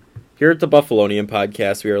 Here at the Buffalonian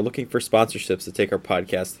Podcast, we are looking for sponsorships to take our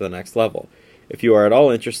podcast to the next level. If you are at all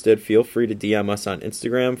interested, feel free to DM us on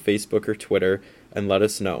Instagram, Facebook, or Twitter and let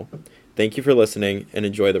us know. Thank you for listening and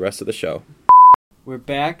enjoy the rest of the show. We're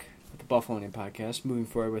back with the Buffalonian Podcast, moving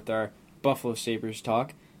forward with our Buffalo Sabres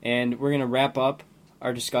talk, and we're going to wrap up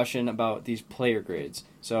our discussion about these player grades.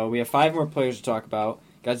 So we have 5 more players to talk about.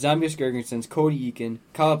 Got Zemgus Girgensons, Cody Eakin,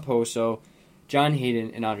 Kyle Poso, John Hayden,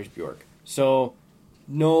 and Anders Bjork. So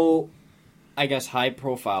no, I guess,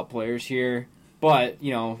 high-profile players here, but,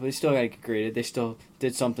 they still got to get graded. They still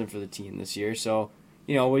did something for the team this year. So,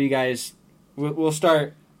 what do you guys... We'll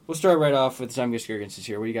start right off with Zemgus Girgensons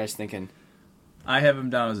here. What are you guys thinking? I have him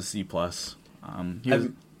down as a C+. Sorry.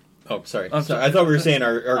 I thought we were saying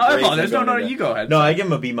our grades. No, you go ahead. No, I give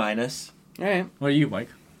him a B-. All right. What are you, Mike?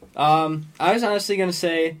 I was honestly going to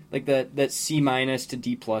say like that C- to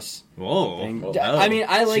D+ Whoa. thing. Oh, I mean,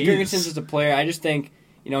 I like Girgensons as a player. I just think,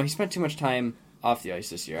 he spent too much time off the ice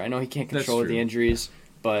this year. I know he can't control the injuries,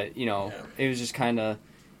 but, it was just kind of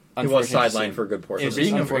he was sidelined for a good portion.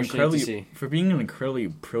 For being an incredibly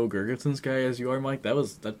pro Girgensons guy as you are, Mike,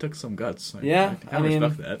 that took some guts. I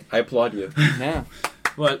respect that. I applaud you. Yeah.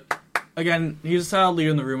 But again, he's a solid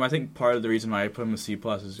leader in the room. I think part of the reason why I put him a C+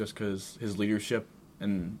 is just because his leadership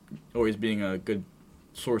and always being a good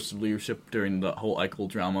source of leadership during the whole Eichel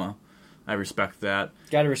drama. I respect that.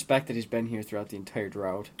 Got to respect that he's been here throughout the entire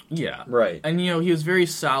drought. Yeah. Right. And, he was very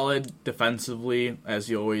solid defensively, as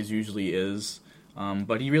he always usually is.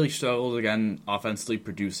 But he really struggled, again, offensively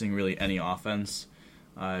producing really any offense.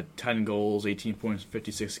 10 goals, 18 points,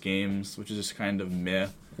 56 games, which is just kind of meh.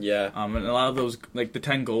 Yeah. And a lot of those, like the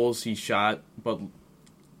 10 goals he shot, but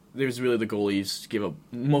there's really the goalies gave up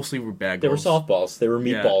mostly were bad They were goals. softballs. They were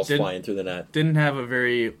meatballs didn't- flying through the net.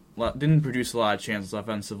 Didn't produce a lot of chances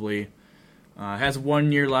offensively. Has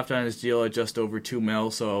 1 year left on his deal at just over $2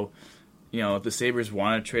 million. So, if the Sabres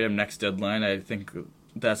want to trade him next deadline, I think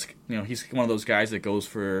that's he's one of those guys that goes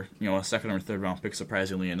for a second or third round pick.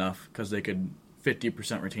 Surprisingly enough, because they could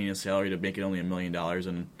 50% retain his salary to make it only $1 million,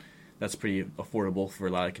 and that's pretty affordable for a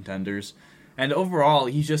lot of contenders. And overall,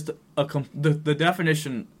 he's just the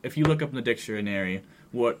definition. If you look up in the dictionary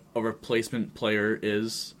what a replacement player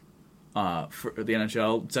is for the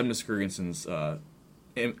NHL, Zemgus Girgenssen's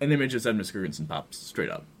an image of Zemgus Girgensson pops straight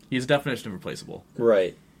up. He's a definition of replaceable.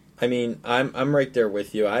 Right. I mean, I'm right there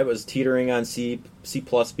with you. I was teetering on C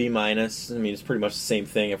plus, B minus. I mean, it's pretty much the same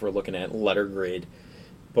thing if we're looking at letter grade.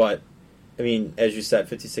 But, I mean, as you said,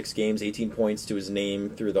 56 games, 18 points to his name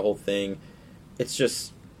through the whole thing. It's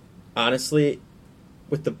just, honestly,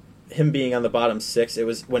 with him being on the bottom six, it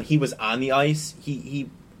was when he was on the ice, he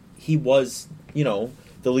was,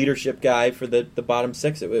 the leadership guy for the bottom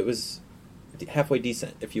six. It was halfway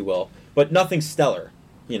decent, if you will, but nothing stellar,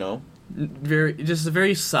 Just a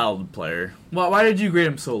very solid player. Why did you grade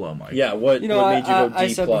him so low, Mike? Yeah, what made you go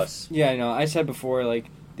D plus? I said before, like,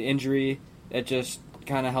 the injury, that just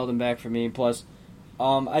kind of held him back for me. Plus,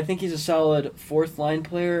 I think he's a solid fourth line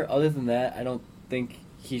player. Other than that, I don't think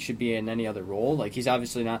he should be in any other role. Like, he's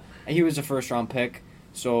obviously not. He was a first round pick,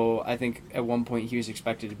 so I think at one point he was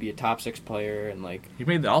expected to be a top six player, and like he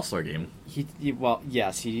made the All-Star game. He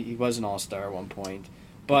was an All-Star at one point,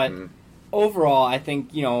 but overall, I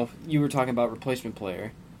think you were talking about replacement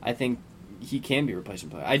player. I think he can be a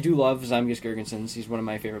replacement player. I do love Zemgus Girgensson. He's one of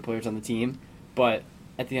my favorite players on the team, but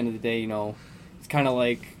at the end of the day, it's kind of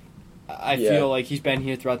like I feel like he's been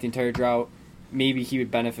here throughout the entire drought. Maybe he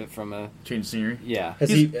would benefit from a change of scenery. Yeah.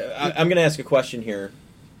 I'm going to ask a question here.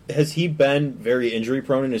 Has he been very injury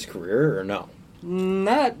prone in his career or no?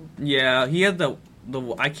 Not. Yeah, he had the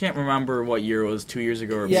I can't remember what year it was, 2 years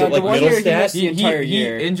ago. Or yeah, like the one year he missed the entire he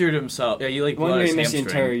year. Injured himself. Yeah, he one year his he missed the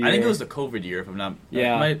hamstring. entire year. I think it was the COVID year, if I'm not.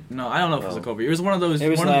 Yeah. I don't know if it was the COVID year. It was one of those. It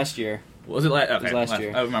was last year. Was it last? Okay, it was last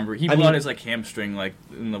year. I remember he blew out his hamstring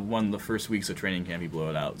in one of the first weeks of training camp. He blew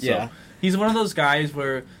it out. So yeah, he's one of those guys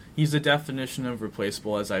where he's the definition of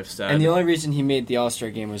replaceable, as I've said. And the only reason he made the All-Star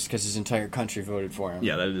game was because his entire country voted for him.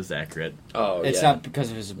 Yeah, that is accurate. Oh, it's not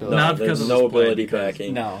because of his ability. Not because of no his play, ability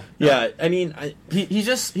backing. No. Yeah, I mean, he's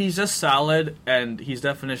just solid, and he's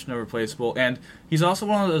definition of replaceable. And he's also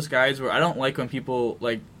one of those guys where I don't like when people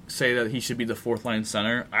say that he should be the fourth line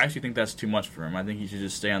center. I actually think that's too much for him. I think he should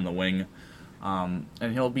just stay on the wing. And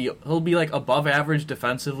he'll be above average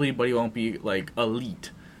defensively, but he won't be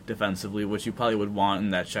elite defensively, which you probably would want in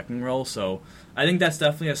that checking role. So I think that's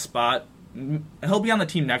definitely a spot. He'll be on the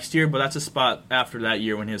team next year, but that's a spot after that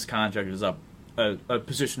year when his contract is up, a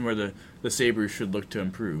position where the Sabres should look to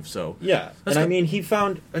improve. So yeah, and I mean, he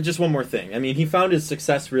found just one more thing. I mean, he found his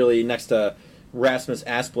success really next to Rasmus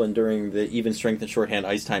Asplund during the even strength and shorthand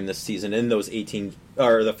ice time this season in those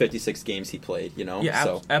 56 games he played.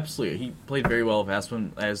 Yeah, absolutely. He played very well with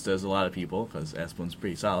Asplund, as does a lot of people, because Asplund's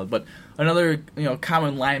pretty solid. But another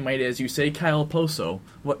common line might, as you say, Kyle Poso.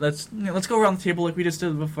 Let's go around the table like we just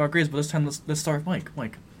did with our grades, but this time let's start with Mike.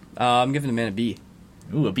 Mike, I'm giving the man a B.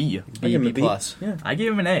 Ooh, a B. B plus. Yeah, I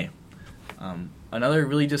gave him an A. Another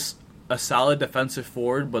really just a solid defensive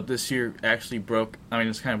forward, but this year actually broke. I mean,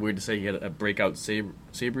 it's kind of weird to say he had a breakout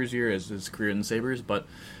Sabres year as his career in the Sabres, but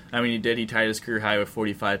I mean, he did. He tied his career high with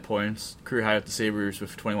 45 points, career high with the Sabres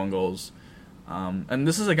with 21 goals. And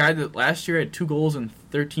this is a guy that last year had 2 goals and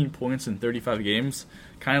 13 points in 35 games.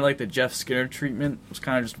 Kind of like the Jeff Skinner treatment, was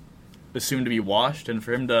kind of just assumed to be washed, and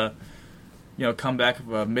for him to come back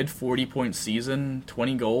with a mid 40-point season,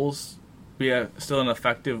 20 goals, be still an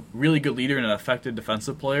effective, really good leader and an effective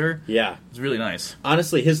defensive player. Yeah, it's really nice.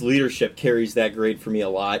 Honestly, his leadership carries that grade for me a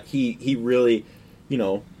lot. He really,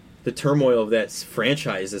 the turmoil of that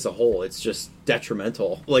franchise as a whole, it's just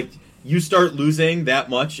detrimental. You start losing that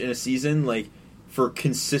much in a season, for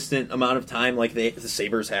consistent amount of time, like the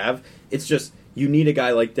Sabres have. It's just you need a guy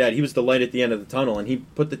like that. He was the light at the end of the tunnel, and he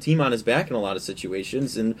put the team on his back in a lot of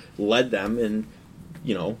situations and led them. And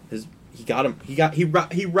he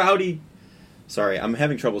rowdy. Sorry, I'm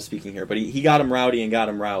having trouble speaking here, but he got him rowdy and got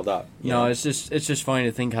him riled up. It's just funny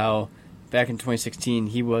to think how back in 2016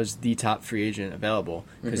 he was the top free agent available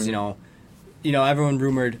because everyone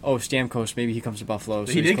rumored Stamkos, maybe he comes to Buffalo.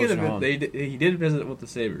 So he did he did visit with the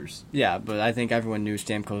Sabres. Yeah, but I think everyone knew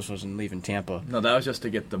Stamkos wasn't leaving Tampa. No, that was just to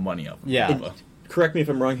get the money up. Yeah. Correct me if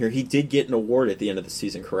I'm wrong here. He did get an award at the end of the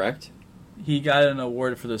season, correct? He got an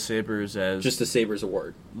award for the Sabres as just the Sabres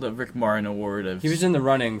award, the Rick Martin Award. He was in the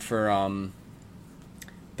running for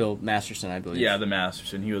Bill Masterson, I believe. Yeah, the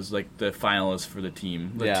Masterson. He was like the finalist for the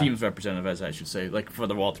team. The team's representative, as I should say, like for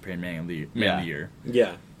the Walter Payton Man of the Year.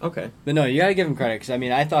 Yeah. Okay. But no, you got to give him credit because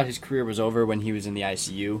I thought his career was over when he was in the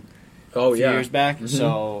ICU. Oh, a few years back. Mm-hmm.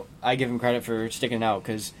 So I give him credit for sticking it out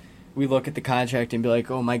because we look at the contract and be like,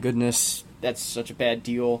 oh my goodness, that's such a bad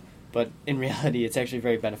deal. But in reality, it's actually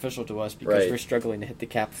very beneficial to us because we're struggling to hit the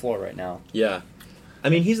cap floor right now. Yeah. I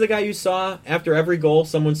mean, he's the guy you saw after every goal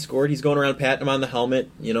someone scored. He's going around patting him on the helmet.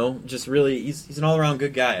 Just really, he's an all-around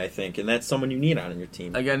good guy, I think, and that's someone you need on your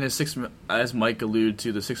team. Again, as Mike alluded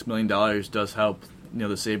to, the $6 million does help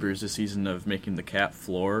the Sabres this season of making the cap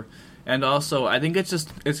floor. And also, I think it's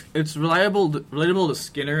relatable to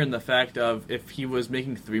Skinner in the fact of if he was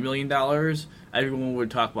making $3 million, everyone would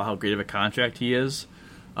talk about how great of a contract he is.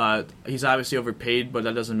 He's obviously overpaid, but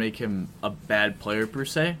that doesn't make him a bad player per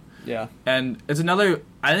se. Yeah. And I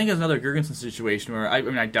think it's another Gergensen situation where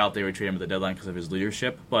I doubt they would trade him at the deadline because of his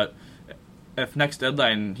leadership. But if next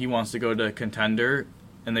deadline he wants to go to a contender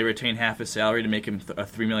and they retain half his salary to make him a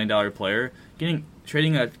 $3 million player,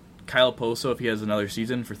 trading a Kyle Poso if he has another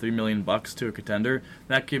season for $3 million to a contender,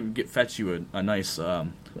 that could fetch you a nice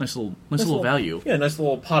little value. Yeah, nice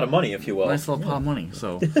little pot of money, if you will. Nice little pot of money.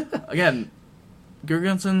 So again,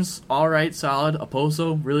 Gergensen's all right, solid.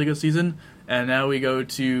 Oposo, really good season. And now we go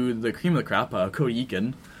to the cream of the crop, Cody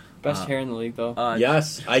Eakin. Best hair in the league, though.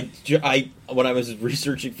 Yes, I when I was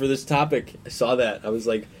researching for this topic, I saw that. I was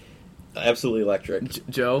like, absolutely electric.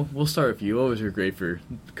 Joe, we'll start with you. What was your grade for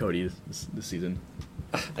Cody this season?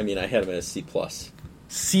 I mean, I had him at a C+.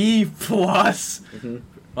 C+? Mm-hmm.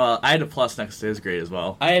 Well, I had a plus next to his grade as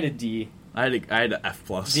well. I had a D. I had a F+.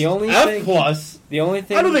 The only F+? The only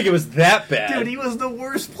thing... I don't think it was that bad. Dude, he was the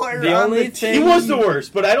worst player the on only the thing... team. He was the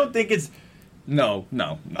worst, but I don't think it's... No.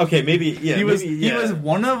 Okay, maybe, yeah. He was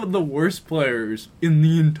one of the worst players in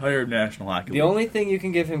the entire National Hockey League. The only thing you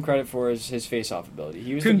can give him credit for is his face-off ability.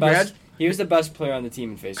 He was the best player on the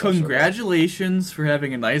team in face-offs. Congratulations for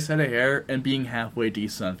having a nice head of hair and being halfway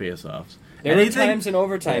decent on face-offs. There were times in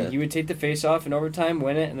overtime he would take the face-off in overtime,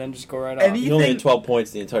 win it, and then just go right off. He only had 12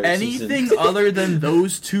 points the entire season. Anything other than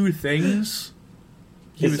those two things...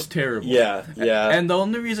 He was terrible. Yeah. And the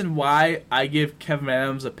only reason why I give Kevin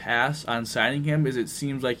Adams a pass on signing him is it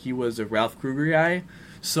seems like he was a Ralph Kruger guy.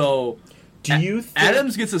 So do you think...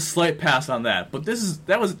 Adams gets a slight pass on that, but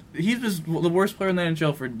he was the worst player in the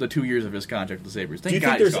NHL for the 2 years of his contract with the Sabres. Do you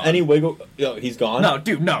think there's any wiggle? He's gone? No,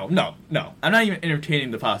 dude, no. I'm not even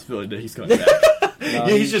entertaining the possibility that he's coming back. Yeah,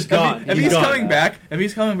 he's just gone. If he's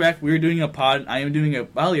coming back, we're doing a pod. I am doing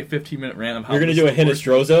probably a 15-minute rant of how you're going to do a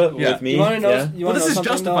Hinostroza with me. You want to know? Well, this is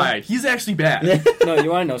justified. He's actually bad. No,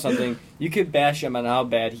 you want to know something? You could bash him on how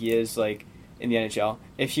bad he is, like in the NHL.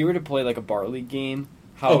 If he were to play like a bar league game,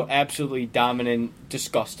 how absolutely dominant,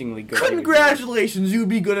 disgustingly good. Congratulations, you'd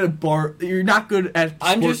be good at bar. You're not good at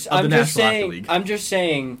sports of the National Hockey League. I'm just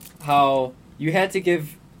saying how you had to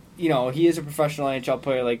give. He is a professional NHL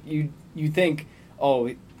player. Like you think.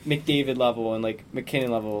 Oh, McDavid level and like McKinnon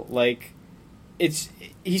level, like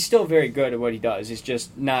he's still very good at what he does. It's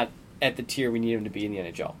just not at the tier we need him to be in the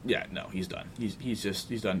NHL. Yeah, no, he's done.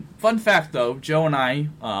 He's done. Fun fact though, Joe and I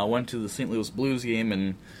went to the St. Louis Blues game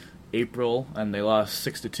in April and they lost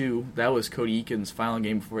 6-2. That was Cody Eakin's final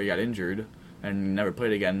game before he got injured and never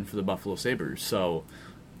played again for the Buffalo Sabres. So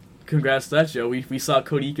congrats to that, Joe. We saw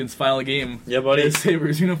Cody Eakin's final game in his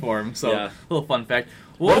Sabres uniform. So a little fun fact.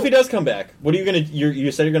 What if he does come back? What are you going to...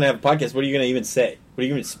 You said you're going to have a podcast. What are you going to even say? What are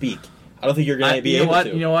you going to speak? I don't think you're going to be able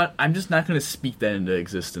to. You know what? I'm just not going to speak that into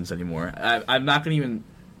existence anymore. I'm not going to even,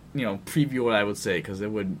 preview what I would say because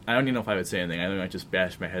it would... I don't even know if I would say anything. I think I'd just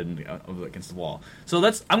bash my head against the wall. So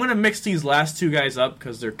I'm going to mix these last two guys up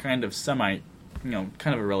because they're kind of kind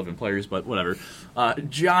of irrelevant players, but whatever.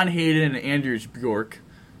 John Hayden and Anders Bjork.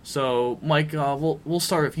 So, Mike, we'll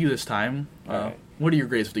start with you this time. Right. What are your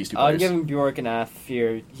grades for these two players? I'll give him Bjork an F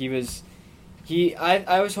here.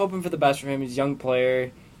 I was hoping for the best for him. He's a young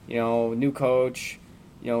player, new coach,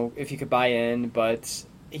 if he could buy in, but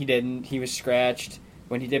he didn't. He was scratched.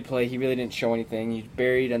 When he did play, he really didn't show anything. He's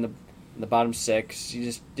buried in the bottom six. He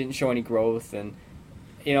just didn't show any growth. And,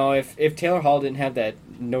 if Taylor Hall didn't have that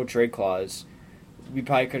no trade clause, we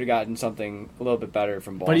probably could have gotten something a little bit better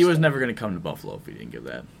from Boston. But he was never going to come to Buffalo if he didn't give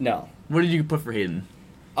that. No. What did you put for Hayden?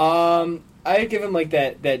 I'd give him like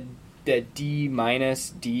that D minus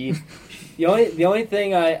D. The only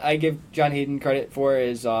thing I give John Hayden credit for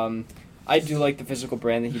is I do like the physical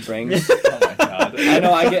brand that he brings. Oh my god! I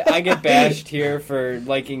know I get bashed here for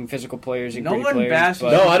liking physical players and gritty players.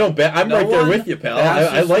 But no, I don't. I'm no right there one with you, pal.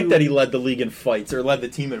 I like that he led the league in fights or led the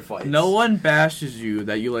team in fights. No one bashes you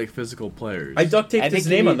that you like physical players. I duct taped his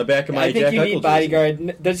name on the back of my Jack I think you Eichel need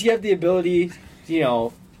bodyguard. Does he have the ability,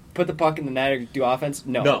 put the puck in the net or do offense?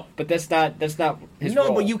 No. But that's not his role.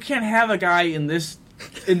 No, but you can't have a guy in this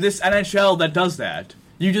NHL that does that.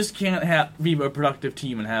 You just can't be a productive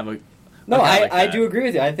team and have a. No, like I do agree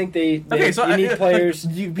with you. I think you need players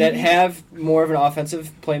that have more of an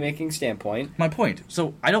offensive playmaking standpoint. My point.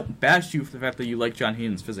 So I don't bash you for the fact that you like John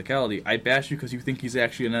Hayden's physicality. I bash you because you think he's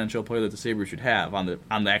actually an NHL player that the Sabres should have on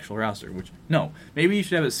the actual roster. Which no, maybe you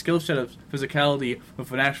should have a skill set of physicality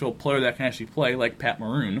with an actual player that can actually play, like Pat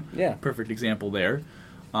Maroon. Yeah, perfect example there.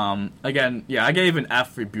 Again, I gave an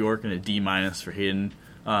F for Bjork and a D- for Hayden.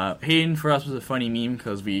 Hayden for us was a funny meme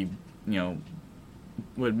because we,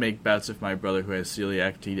 would make bets if my brother who has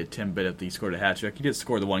celiac to eat a Timbit if he scored a hat trick. He did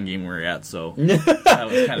score the one game we were at, so that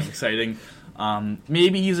was kind of exciting.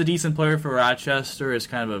 Maybe he's a decent player for Rochester as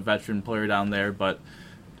kind of a veteran player down there, but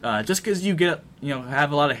just because you get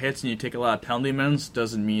have a lot of hits and you take a lot of penalty minutes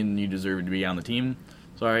doesn't mean you deserve to be on the team.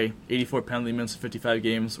 Sorry, 84 penalty minutes, 55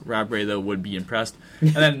 games. Rob Ray, though, would be impressed.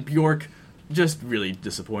 And then Bjork, just really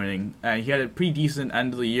disappointing. He had a pretty decent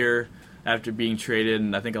end of the year after being traded,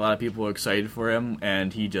 and I think a lot of people were excited for him,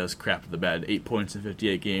 and he just crapped the bed. 8 points in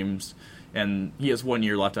 58 games, and he has 1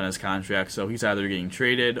 year left on his contract, so he's either getting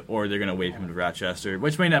traded or they're going to waive him to Rochester,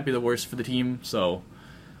 which may not be the worst for the team. So,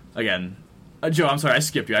 again, Joe, I'm sorry, I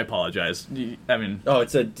skipped you. I apologize. I mean... Oh,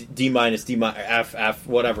 it's a D-, F,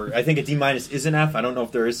 whatever. I think a D- is an F. I don't know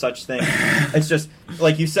if there is such thing. It's just,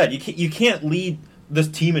 like you said, you can't lead this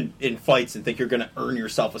team in fights and think you're going to earn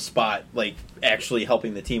yourself a spot, like actually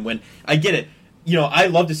helping the team win. I get it. I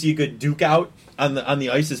love to see a good duke out on the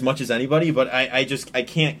ice as much as anybody, but I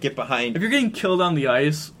can't get behind. If you're getting killed on the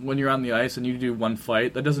ice when you're on the ice and you do one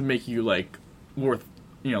fight, that doesn't make you worth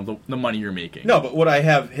the money you're making. No, but would I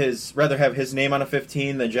rather have his name on a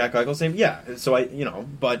 15 than Jack Eichel's name? Yeah. So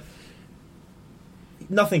but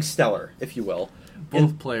nothing stellar, if you will.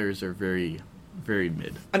 Both players are very, very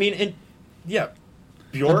mid. I mean, yeah.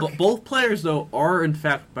 Bjork? Both players, though, are in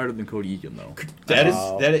fact better than Cody Eakin, though.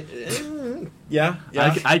 Yeah.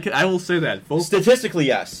 I will say that. Statistically,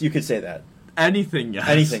 yes, you could say that. Anything,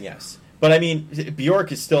 yes. Yes. But I mean,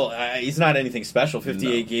 Bjork is still, he's not anything special.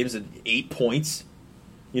 58 games and 8 points.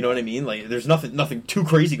 You know what I mean? Like, there's nothing too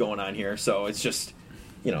crazy going on here, so it's just,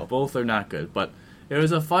 Both are not good, but it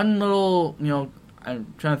was a fun little,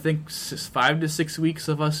 I'm trying to think, 5 to 6 weeks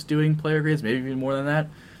of us doing player grades, maybe even more than that.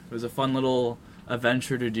 It was a fun little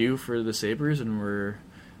adventure to do for the Sabres, and we're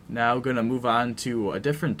now going to move on to a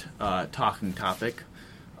different talking topic.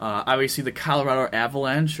 Obviously, the Colorado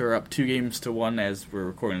Avalanche are up 2-1 as we're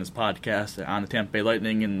recording this podcast on the Tampa Bay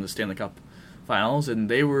Lightning in the Stanley Cup Finals, and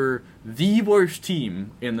they were the worst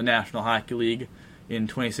team in the National Hockey League in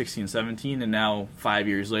 2016-17, and now 5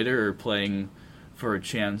 years later are playing for a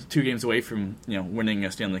chance, 2 games away from winning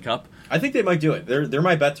a Stanley Cup. I think they might do it. They're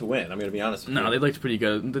my bet to win. I'm going to be honest with you. No, they looked pretty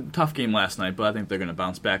good. The tough game last night, but I think they're going to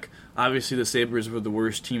bounce back. Obviously, the Sabres were the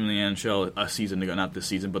worst team in the NHL a season ago. Not this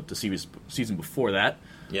season, but the season before that.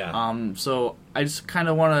 Yeah. So I just kind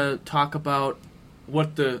of want to talk about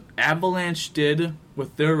what the Avalanche did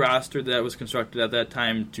with their roster that was constructed at that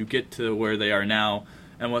time to get to where they are now,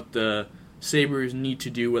 and what the Sabres need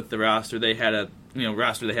to do with the roster they had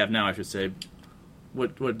roster they have now, I should say.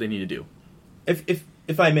 What do they need to do?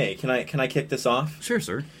 If I may, can I kick this off? Sure,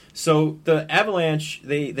 sir. So the Avalanche,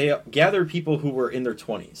 they gathered people who were in their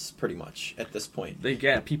 20s, pretty much at this point. They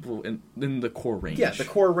got people in the core range. Yeah, the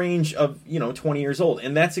core range of 20 years old,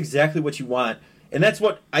 and that's exactly what you want, and that's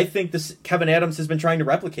what I think this Kevin Adams has been trying to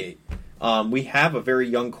replicate. We have a very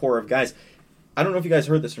young core of guys. I don't know if you guys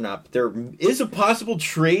heard this or not, but there is a possible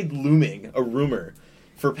trade looming, a rumor,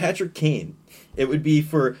 for Patrick Kane. It would be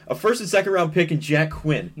for a first and second round pick and Jack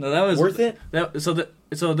Quinn. No, that was worth it.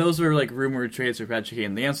 So those were rumored trades for Patrick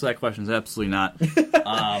Kane. The answer to that question is absolutely not. Didn't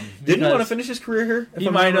he want to finish his career here? He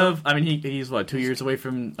might have. I mean, he's 2 years away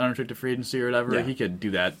from unrestricted free agency or whatever. Yeah. He could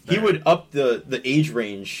do that. He would up the age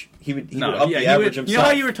range. He would up the average himself. You know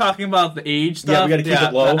how you were talking about the age stuff? Yeah, we got to keep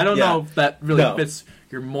it low. I don't know if that really fits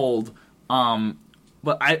your mold.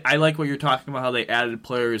 But I like what you're talking about. How they added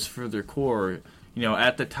players for their core.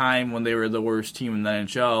 At the time when they were the worst team in the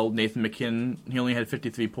NHL, Nathan McKinnon, he only had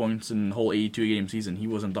 53 points in the whole 82-game season. He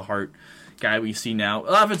wasn't the Hart guy we see now.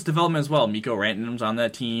 A lot of it's development as well. Mikko Rantanen's on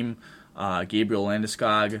that team. Gabriel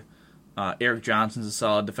Landeskog. Eric Johnson's a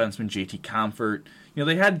solid defenseman. JT Comfort.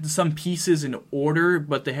 They had some pieces in order,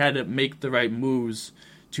 but they had to make the right moves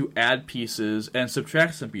to add pieces and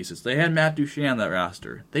subtract some pieces. They had Matt Duchene on that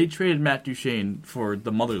roster. They traded Matt Duchene for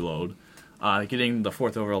the motherlode, getting the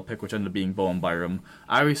 4th overall pick, which ended up being Bowen Byram.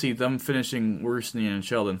 Obviously, them finishing worse in the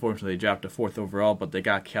NHL, unfortunately, they dropped to 4th overall, but they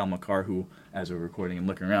got Cal McCarr, who, as we're recording and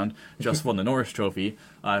looking around, just won the Norris Trophy.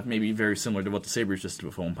 Maybe very similar to what the Sabres just did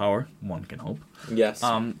with Home Power. One can hope. Yes,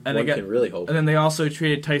 one can really hope. And then they also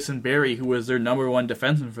traded Tyson Barrie, who was their number 1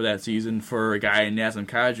 defenseman for that season, for a guy in Nazem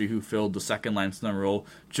Kadri, who filled the second-line center role,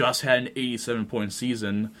 just had an 87-point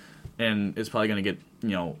season, and is probably going to get,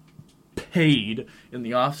 paid in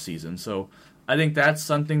the offseason. So I think that's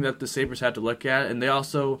something that the Sabres had to look at. And they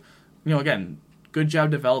also, again, good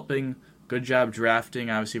job developing, good job drafting,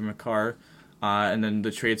 obviously, McCarr, and then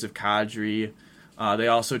the trades of Kadri. They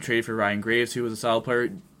also traded for Ryan Graves, who was a solid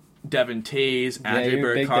player, Devin Tays, Andrei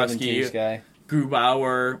Burakovsky,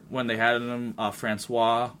 Grubauer, when they had him,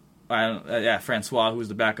 Francois, who was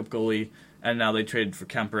the backup goalie. And now they traded for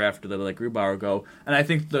Kemper after they let Grubauer go. And I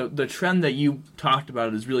think the trend that you talked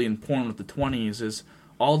about is really important with the 20s, is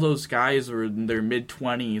all those guys were in their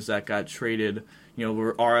mid-20s that got traded,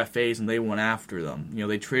 were RFAs, and they went after them.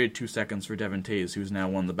 They traded 2 seconds for Devin Tays, who was now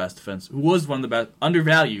one of the best who was one of the best,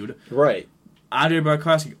 undervalued. Right. Andrei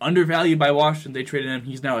Burakovsky, undervalued by Washington, they traded him.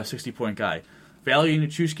 He's now a 60-point guy. Valiy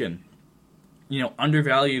Nichushkin,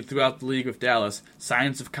 undervalued throughout the league with Dallas.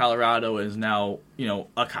 Science of Colorado is now,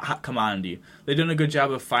 a hot commodity. They've done a good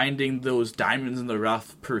job of finding those diamonds in the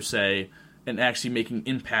rough, per se, and actually making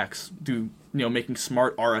impacts through, making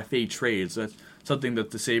smart RFA trades. That's something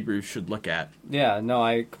that the Sabres should look at. Yeah, no,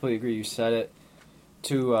 I completely agree. You said it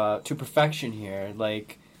to perfection here.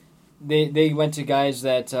 Like, they went to guys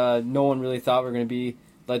that no one really thought were going to be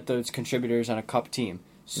like those contributors on a cup team.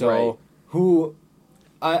 So who...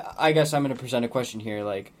 I guess I'm going to present a question here.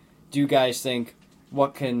 Like, do you guys think,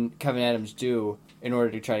 what can Kevin Adams do in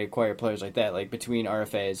order to try to acquire players like that, like between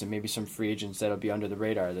RFAs and maybe some free agents that'll be under the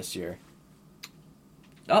radar this year?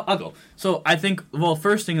 I'll go. So I think,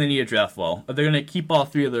 first thing, they need to draft well. If they're going to keep all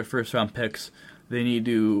 3 of their first-round picks, they need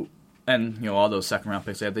to, and all those second-round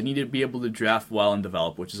picks they need to be able to draft well and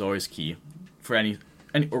develop, which is always key for any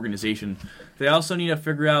organization. They also need to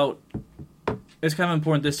figure out, it's kind of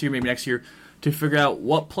important this year, maybe next year, to figure out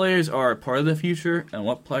what players are a part of the future and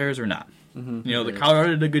what players are not. Mm-hmm. The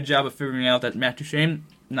Colorado did a good job of figuring out that Matt Duchene,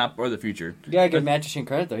 not part of the future. You gotta give Matt Duchene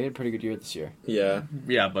credit, though. He had a pretty good year this year. Yeah.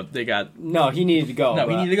 Yeah, but they got... No, he needed to go. No,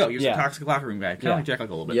 he needed to go. He was a toxic locker room guy. Kind of like Jack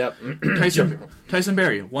Eichel a little bit. Yep. Tyson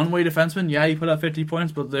Barrie, one-way defenseman. Yeah, he put up 50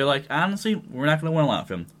 points, but they're like, honestly, we're not going to win a lot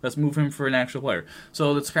of him. Let's move him for an actual player.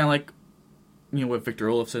 So it's kind of like, with Victor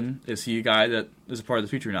Olofsson, is he a guy that is a part of the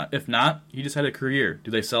future or not? If not, he just had a career. Do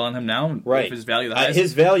they sell on him now? Right. If his value the highest?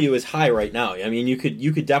 His value is high right now. I mean, you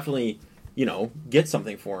could definitely, get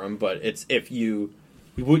something for him, but it's if you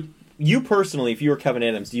personally, if you were Kevin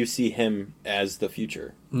Adams, do you see him as the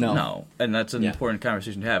future? No. And that's an important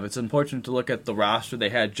conversation to have. It's important to look at the roster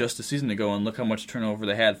they had just a season ago and look how much turnover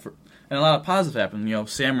they had and a lot of positive happened.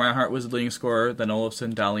 Sam Reinhart was the leading scorer, then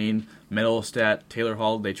Olofsson, Dahlin, Mittelstadt, Taylor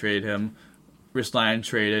Hall, they traded him. Ristolainen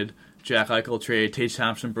traded, Jack Eichel traded, Tage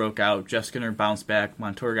Thompson broke out, Jeff Skinner bounced back,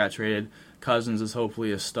 Montour got traded, Cousins is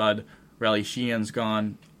hopefully a stud, Riley Sheehan's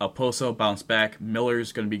gone, Oposo bounced back,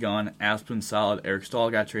 Miller's going to be gone, Aspen's solid, Eric Stahl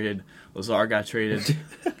got traded, Lazar got traded.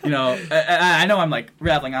 I know I'm like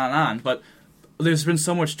rattling on, but there's been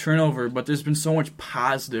so much turnover, but there's been so much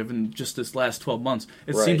positive in just this last 12 months.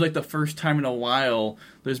 It seems like the first time in a while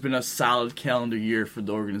there's been a solid calendar year for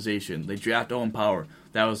the organization. They draft Owen Power.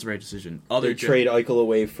 That was the right decision. They trade Eichel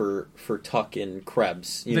away for Tuck and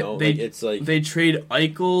Krebs. They trade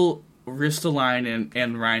Eichel, Ristolainen,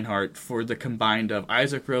 and Reinhart for the combined of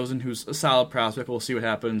Isaac Rosen, who's a solid prospect. We'll see what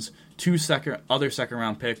happens. 2 other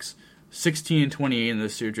second-round picks, 16 and 28 in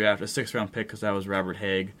this year draft, a 6th-round pick because that was Robert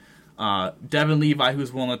Haig. Devin Levi,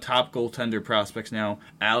 who's one of the top goaltender prospects now.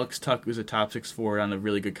 Alex Tuck, who's a top 6 forward on a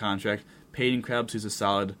really good contract. Peyton Krebs, who's a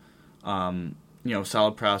solid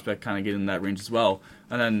prospect, kind of getting in that range as well.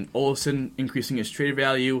 And then Olofsson increasing his trade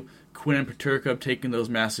value. Quinn and Peterka taking those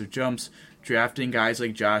massive jumps. Drafting guys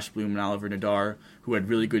like Josh Bloom and Oliver Nadar, who had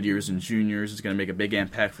really good years in juniors, is going to make a big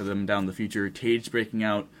impact for them down the future. Tage breaking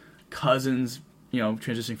out. Cousins,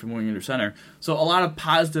 transitioning from winger to center. So a lot of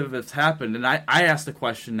positive that's happened. And I ask the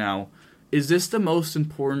question now, is this the most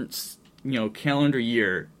important, calendar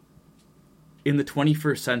year in the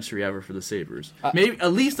 21st century ever for the Sabres? Maybe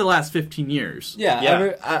at least the last 15 years.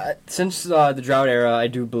 Yeah. Since the Drought era, I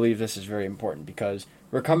do believe this is very important because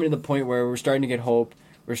we're coming to the point where we're starting to get hope.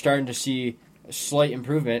 We're starting to see a slight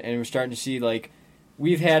improvement, and we're starting to see,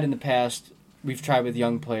 we've had in the past, we've tried with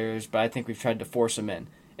young players, but I think we've tried to force them in.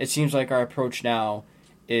 It seems like our approach now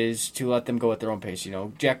is to let them go at their own pace.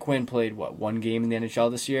 Jack Quinn played, one game in the NHL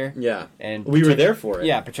this year? Yeah. And we were there for it.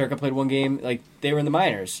 Yeah, Peterka played one game. Like, they were in the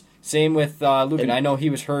minors. Same with Lukin. I know he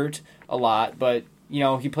was hurt a lot, but,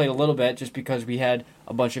 he played a little bit just because we had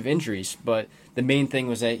a bunch of injuries. But the main thing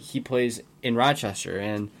was that he plays in Rochester,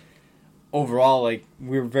 and overall, like,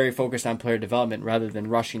 we were very focused on player development rather than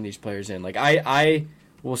rushing these players in. Like, I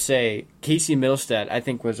will say Casey Middlestead, I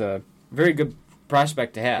think, was a very good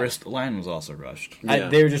prospect to have. Ristolainen was also rushed. Yeah.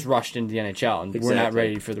 They were just rushed into the NHL, and Exactly. we're not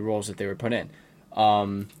ready for the roles that they were put in.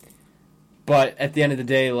 But at the end of the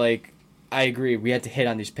day, like, I agree, we had to hit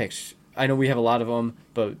on these picks. I know we have a lot of them,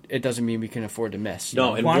 but it doesn't mean we can afford to miss.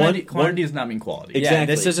 No, and quantity does not mean quality. Exactly. Yeah,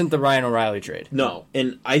 this isn't the Ryan O'Reilly trade. No,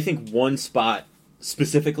 and I think one spot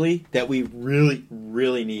specifically that we really,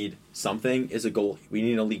 really need something is a goalie. We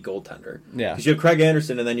need an elite goaltender. Yeah. Because you have Craig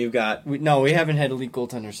Anderson, and then you've got... We haven't had elite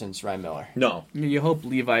goaltender since Ryan Miller. No. You hope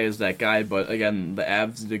Levi is that guy, but again, the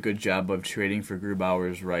Avs did a good job of trading for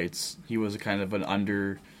Grubauer's rights. He was kind of an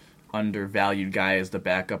undervalued guy as the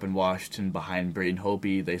backup in Washington behind Braden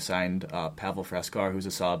Holtby. They signed Pavel Freskar, who's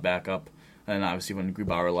a solid backup. And obviously when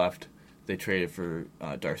Grubauer left, they traded for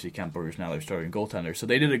Darcy Kemper, who's now their starting goaltender. So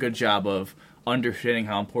they did a good job of understanding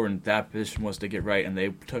how important that position was to get right, and they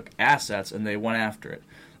took assets and they went after it.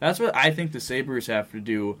 That's what I think the Sabres have to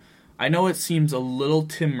do. I know it seems a little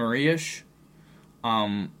Tim Murray-ish,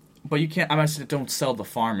 but you can't. I'm not saying don't sell the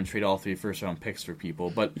farm and trade all 3 first-round picks for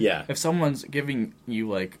people. But Yeah. if someone's giving you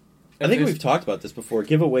like, I think we've talked about this before.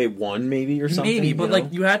 Give away one maybe or something. maybe, but you know?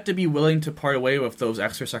 like you have to be willing to part away with those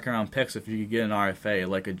extra second-round picks if you could get an RFA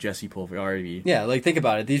like a Jesse Puljujarvi. Yeah, like, think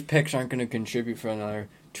about it. These picks aren't going to contribute for another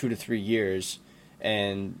 2 to 3 years.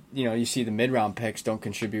 And, you see the mid-round picks don't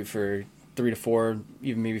contribute for 3 to 4,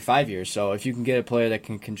 even maybe 5 years. So if you can get a player that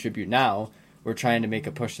can contribute now, we're trying to make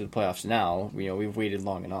a push to the playoffs now. We've waited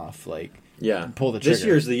long enough. Like, pull the trigger. This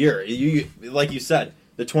year's the year. You like you said,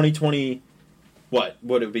 the 2020, what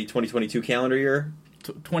would it be, 2022 calendar year?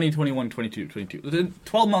 2021, 22.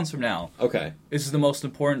 12 months from now. Okay. This is the most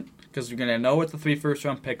important because you're going to know what the 3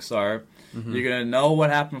 first-round picks are. Mm-hmm. You're going to know what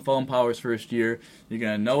happened with Owen Power's first year. You're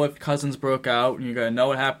going to know if Cousins broke out. And you're going to know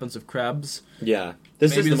what happens with Krebs. Yeah.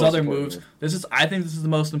 This Maybe is the there's most other important moves. year. I think this is the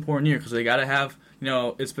most important year because they got to have,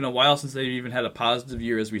 it's been a while since they've even had a positive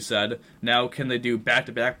year, as we said. Now, can they do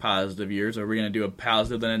back-to-back positive years, or are we going to do a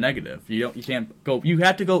positive then a negative? You can't go. You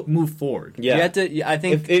have to go move forward. Yeah. You have to, I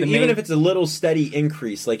think Even if it's a little steady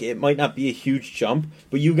increase, like it might not be a huge jump,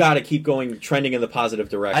 but you got to keep going, trending in the positive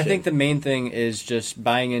direction. I think the main thing is just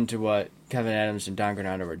buying into what Kevin Adams and Don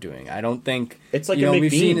Granato are doing. I don't think it's like a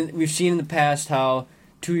we've seen in the past how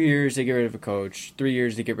 2 years they get rid of a coach, 3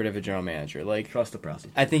 years they get rid of a general manager. Like, trust the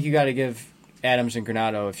process. I think you got to give Adams and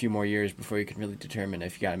Granato a few more years before you can really determine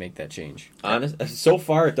if you got to make that change. So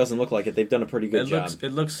far, it doesn't look like it. They've done a pretty good job.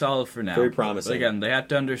 It looks solid for now. Very promising. But again, they have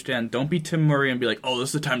to understand, don't be Tim Murray and be like, oh, this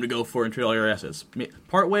is the time to go for it and trade all your assets.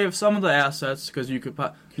 Part way of some of the assets, because you could...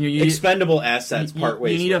 expendable assets, part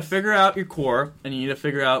ways. You need to figure out your core, and you need to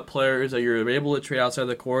figure out players that you're able to trade outside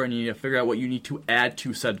the core, and you need to figure out what you need to add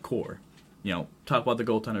to said core. Talk about the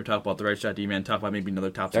goaltender, talk about the right shot D-man, talk about maybe another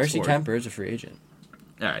top 6 Darcy forward. Kemper is a free agent.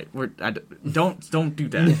 All right, don't do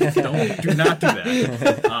that. do not do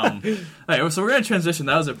that. All right, so we're gonna transition.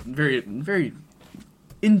 That was a very, very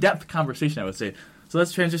in-depth conversation, I would say. So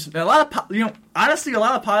let's transition. Honestly, a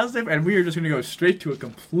lot of positive, and we are just gonna go straight to a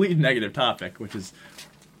complete negative topic, which is,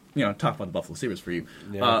 talk about the Buffalo Sabres for you.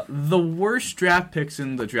 Yeah. The worst draft picks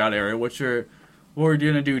in the Drought era, which are what we're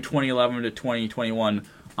gonna do 2011 to 2021.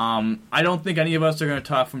 I don't think any of us are gonna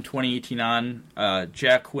talk from 2018 on.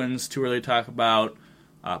 Jack Quinn's too early to talk about.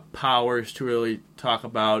 Powers to really talk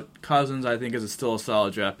about. Cousins, I think, is still a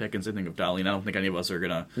solid draft pick, and same thing with Dahlin. I don't think any of us are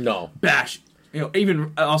gonna bash.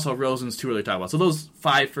 Even also Rosen's too early to talk about. So those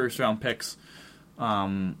 5 first-round picks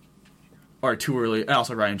are too early. And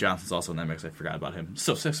also Ryan Johnson's also in that mix. I forgot about him.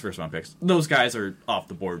 So 6 first-round picks. Those guys are off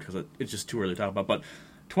the board because it's just too early to talk about. But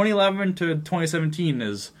 2011 to 2017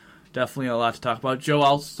 is definitely a lot to talk about. Joe,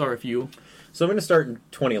 I'll start with you. So I'm going to start in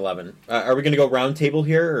 2011. Are we going to go round table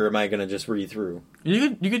here, or am I going to just read through? You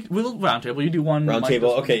could we'll round table. You do one round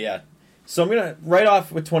table. Okay, yeah. So I'm going to right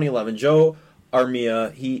off with 2011. Joe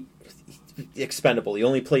Armia, he expendable. He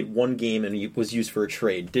only played 1 game and he was used for a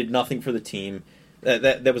trade. Did nothing for the team.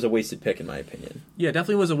 That was a wasted pick in my opinion. Yeah,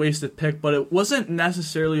 definitely was a wasted pick, but it wasn't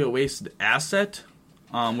necessarily a wasted asset.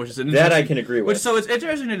 Which is that I can agree with. So it's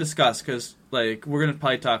interesting to discuss because we're going to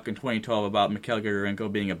probably talk in 2012 about Mikhail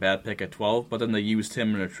Grigorenko being a bad pick at 12, but then they used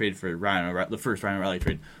him in a trade for the first Ryan O'Reilly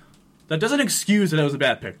trade. That doesn't excuse that it was a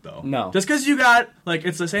bad pick, though. No. Just because you got, like,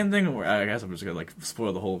 it's the same thing where, I guess I'm just going to, like,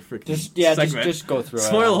 spoil the whole freaking segment. Just go through it.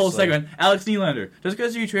 Spoil the whole segment. Alex Nylander. Just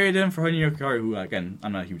because you traded him for Honey Yokari, who, again,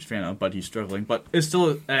 I'm not a huge fan of, but he's struggling, but is still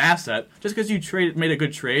an asset. Just because you made a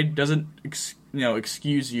good trade doesn't,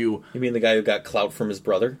 excuse you. You mean the guy who got clout from his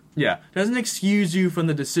brother? Yeah. Doesn't excuse you from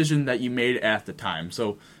the decision that you made at the time.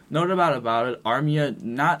 So, no doubt about it.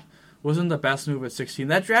 Armia wasn't the best move at 16.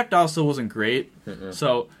 That draft also wasn't great.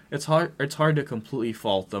 So it's hard to completely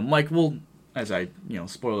fault them. Like, well, as I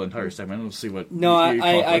spoil the entire segment, we'll see what. No,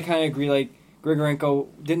 I kind of agree. Like, Grigorenko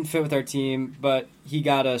didn't fit with our team, but he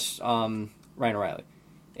got us Ryan O'Reilly.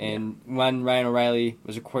 And when Ryan O'Reilly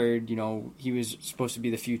was acquired, he was supposed to be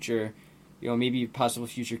the future, maybe possible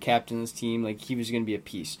future captain of this team. Like, he was going to be a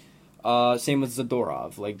piece. Same with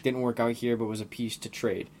Zadorov. Like, didn't work out here, but was a piece to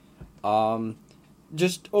trade.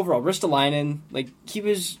 Just overall, Ristolainen, like, he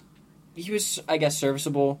was, I guess,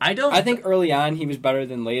 serviceable. I think early on he was better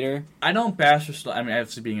than later. I don't bash Ristolainen. I mean,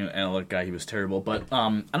 obviously being an analytic guy, he was terrible. But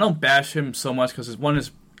I don't bash him so much because one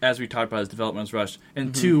is, as we talked about, his development was rushed,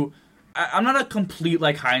 and two, I'm not a complete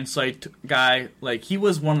hindsight guy. Like, he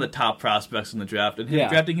was one of the top prospects in the draft, and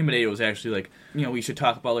drafting him at 8 was actually we should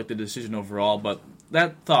talk about the decision overall. But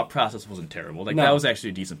that thought process wasn't terrible. That was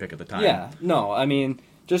actually a decent pick at the time. Yeah, no, I mean.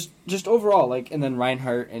 Just overall, and then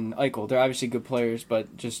Reinhart and Eichel, they're obviously good players,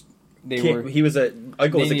 but just Eichel was a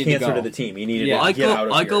cancer to the team. He needed to get out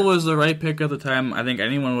of Eichel here. was the right pick at the time. I think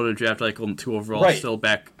anyone would have drafted Eichel 2 overall, still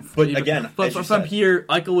back. But again, from here,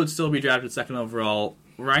 Eichel would still be drafted 2nd overall.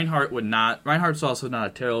 Reinhart would not. Reinhart's also not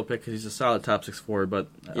a terrible pick because he's a solid top 6 forward, but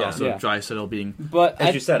also Draisaitl being. But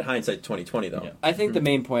as you said, hindsight 2020 though. Yeah. I think the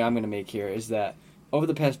main point I'm going to make here is that over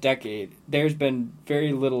the past decade, there's been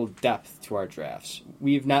very little depth to our drafts.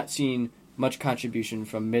 We've not seen much contribution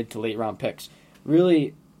from mid to late round picks.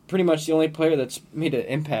 Really, pretty much the only player that's made an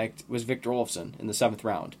impact was Victor Olofsson in the 7th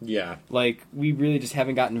round. Yeah. We really just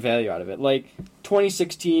haven't gotten value out of it.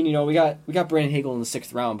 2016, we got Brandon Hagel in the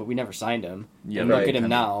 6th round, but we never signed him. Yeah, and look at him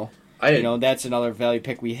now. That's another value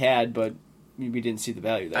pick we had, but we didn't see the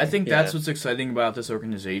value there. I think that's what's exciting about this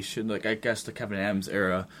organization. I guess the Kevin Adams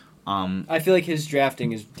era. I feel like his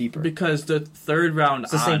drafting is deeper. Because the 3rd round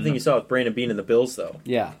It's the same thing you saw with Brandon Beane and the Bills, though.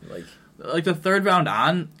 Yeah. The 3rd round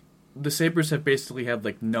on, the Sabres have basically had,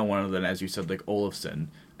 no one other than, as you said, Olofsson.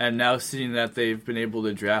 And now seeing that they've been able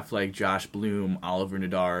to draft, Josh Bloom, Oliver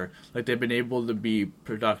Nadar, they've been able to be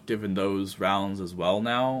productive in those rounds as well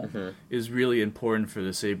now, is really important for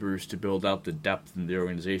the Sabres to build out the depth in the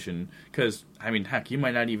organization. Because, heck, you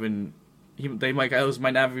might not even... Those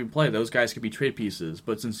might not even play. Those guys could be trade pieces.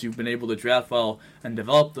 But since you've been able to draft well and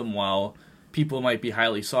develop them well, people might be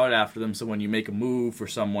highly sought after them. So when you make a move for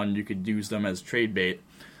someone, you could use them as trade bait.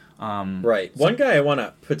 Right. One guy I want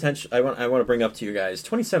to bring up to you guys.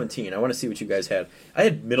 2017. I want to see what you guys had. I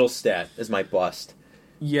had Middlestat as my bust.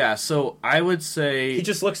 Yeah. So I would say he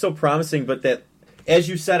just looks so promising. But that, as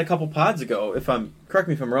you said a couple pods ago, correct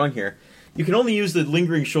me if I'm wrong here. You can only use the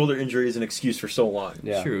lingering shoulder injury as an excuse for so long.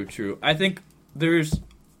 Yeah. True. I think there's...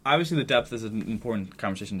 Obviously, the depth is an important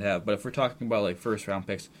conversation to have, but if we're talking about, first-round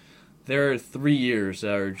picks, there are 3 years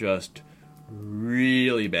that are just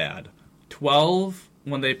really bad. 12,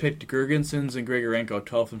 when they picked Gergensons and Grigorenko,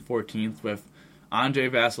 12th and 14th, with Andrei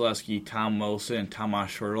Vasilevsky, Tom Wilson, and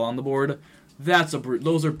Tomas Hertl on the board. Those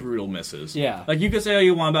are brutal misses. Yeah. You could say all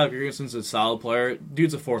you want about Gergensons, a solid player.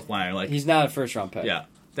 Dude's a 4th liner. He's not a first-round pick. Yeah.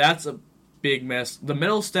 That's a big miss. The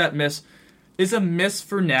Middlestat miss is a miss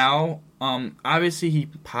for now. Obviously, he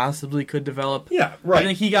possibly could develop. Yeah, right. I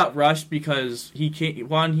think he got rushed because he had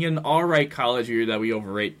an all-right college year that we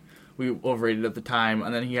overrated at the time,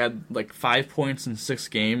 and then he had 5 points in 6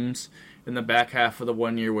 games in the back half of the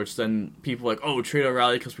 1 year, which then people trade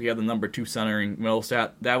O'Reilly because we had the number 2 centering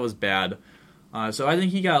Middlestat. That was bad. So I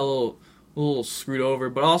think he got a little screwed over,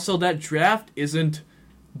 but also that draft isn't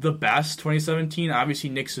the best. 2017, obviously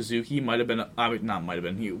Nick Suzuki he would have been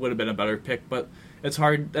a better pick, but it's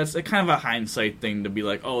hard. That's kind of a hindsight thing to be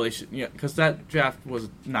they should, because that draft was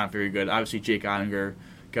not very good. Obviously Jake Ottinger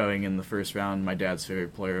going in the 1st round, my dad's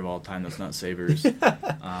favorite player of all time. That's not Sabres.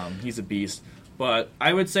 He's a beast. But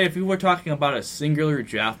I would say if we were talking about a singular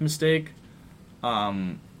draft mistake,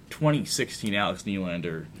 2016 Alex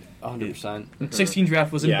Nylander. 100%. 16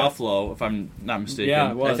 draft was in Buffalo, if I'm not mistaken.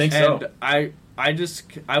 Yeah, it was. I think so.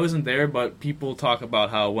 I wasn't there, but people talk about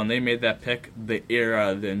how when they made that pick, the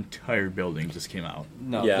entire building just came out.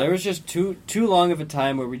 No, there was just too long of a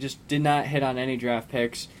time where we just did not hit on any draft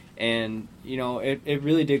picks, and it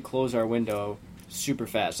really did close our window super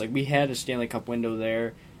fast. We had a Stanley Cup window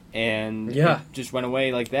there, and it just went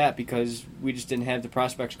away like that because we just didn't have the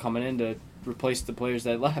prospects coming in replace the players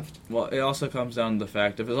that left. Well, it also comes down to the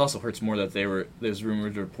fact that it also hurts more that there's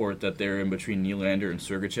rumors to report that they were in between Nylander and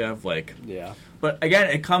Sergachev. Yeah. But again,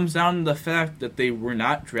 it comes down to the fact that they were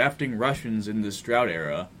not drafting Russians in this Drought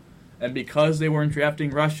era. And because they weren't drafting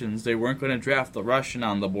Russians, they weren't going to draft the Russian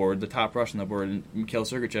on the board, the top Russian on the board, and Mikhail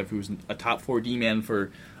Sergachev, who's a top 4 D-man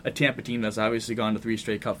for a Tampa team that's obviously gone to 3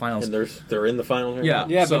 straight Cup finals. And they're in the finals right Yeah. now?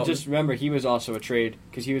 Yeah, So- but just remember, he was also a trade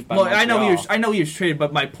because he was by Well, Montreal. I know he was traded,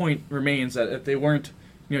 but my point remains that if they weren't,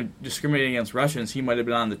 discriminating against Russians, he might have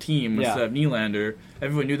been on the team instead of Nylander.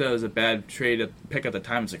 Everyone knew that was a bad pick at the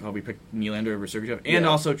time. It's like, we picked Nylander over Sergachev, and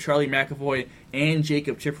also Charlie McAvoy and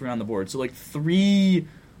Jacob Chipper on the board. So 3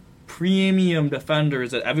 premium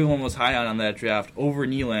defenders that everyone was high on that draft over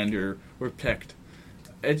Nylander were picked.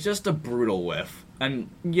 It's just a brutal whiff. And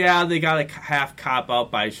yeah, they got a half cop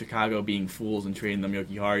out by Chicago being fools and trading them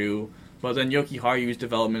Jokiharju. But then Jokiharju's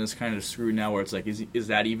development is kind of screwed now, where it's like, is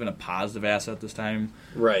that even a positive asset this time?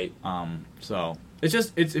 Right. So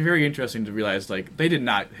it's very interesting to realize they did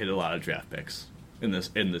not hit a lot of draft picks in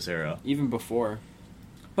this era. Even before.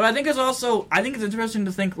 But I think it's interesting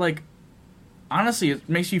to think honestly, it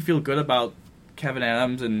makes you feel good about Kevin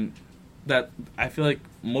Adams, and that I feel like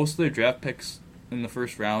most of their draft picks in the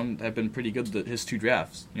first round have been pretty good. His 2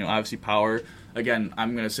 drafts, obviously Power. Again,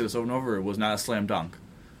 I'm going to say this over and over. It was not a slam dunk.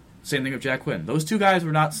 Same thing with Jack Quinn. Those 2 guys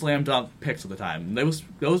were not slam dunk picks at the time.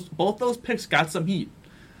 Both those picks got some heat,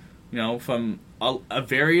 from a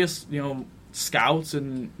various scouts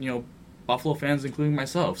and Buffalo fans, including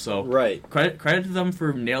myself. So right. Credit to them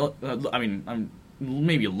for I'm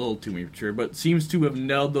maybe a little too mature, but seems to have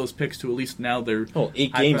nailed those picks to at least now they're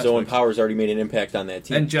 8 games. Owen Power's already made an impact on that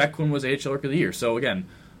team, and Jack Quinn was AHL Rookie of the Year. So again,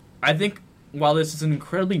 I think while this is an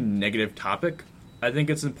incredibly negative topic, I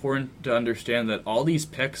think it's important to understand that all these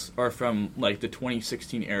picks are from the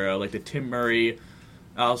 2016 era, the Tim Murray.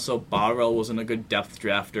 Also, Botterill wasn't a good depth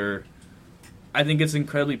drafter. I think it's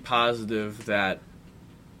incredibly positive that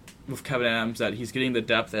with Kevin Adams that he's getting the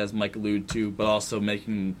depth, as Mike alluded to, but also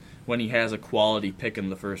making, when he has a quality pick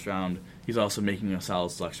in the first round, he's also making a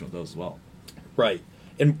solid selection with those as well. Right.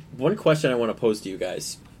 And one question I want to pose to you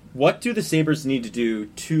guys: what do the Sabres need to do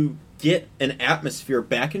to get an atmosphere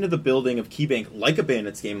back into the building of KeyBank, like a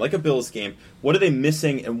Bandits game, like a Bills game? What are they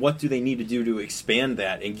missing, and what do they need to do to expand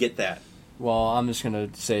that and get that? Well, I'm just going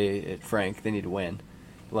to say it frank. They need to win.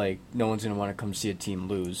 No one's going to want to come see a team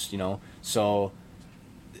lose, So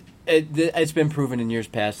it's been proven in years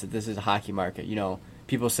past that this is a hockey market.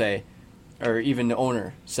 People say, or even the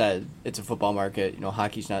owner said, it's a football market.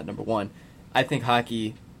 Hockey's not number one. I think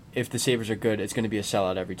hockey, if the Sabres are good, it's going to be a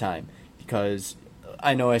sellout every time. Because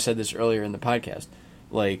I know I said this earlier in the podcast.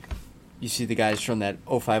 You see the guys from that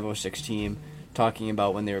 05-06 team talking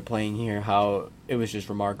about when they were playing here, how it was just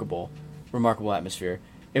remarkable atmosphere.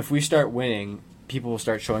 If we start winning, people will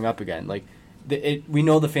start showing up again. We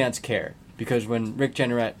know the fans care, because when Rick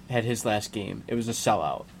Jeanneret had his last game, it was a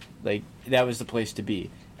sellout. That was the place to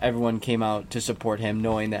be. Everyone came out to support him,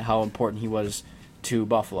 knowing that how important he was to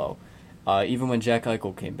Buffalo. Even when Jack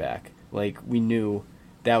Eichel came back, we knew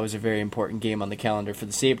that was a very important game on the calendar for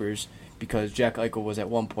the Sabres, because Jack Eichel was at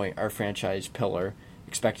one point our franchise pillar,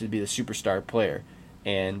 expected to be the superstar player,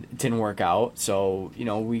 and it didn't work out. So,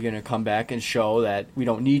 we're going to come back and show that we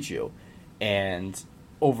don't need you. And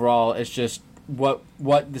overall, it's just what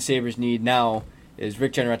the Sabres need now is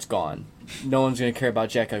Rick Jenneret's gone. No one's going to care about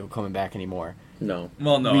Jack Eichel coming back anymore. No.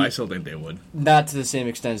 Well, no, I still think they would. Not to the same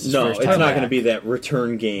extent as his No, first it's time not back. going to be that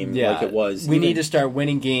return game like it was. We need to start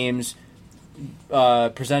winning games,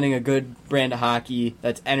 presenting a good brand of hockey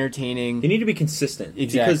that's entertaining. They need to be consistent.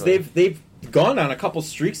 Exactly. Because they've gone on a couple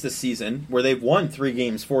streaks this season where they've won 3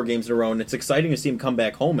 games, 4 games in a row, and it's exciting to see them come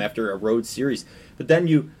back home after a road series. But then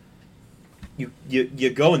you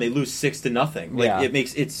go and they lose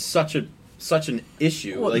 6-0. It's such an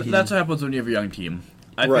issue. Well, that's what happens when you have a young team.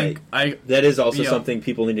 I think that is also something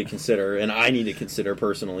people need to consider, and I need to consider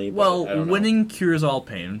personally. Well, I don't know. winning cures all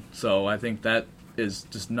pain, so I think that is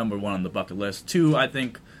just number 1 on the bucket list. 2, I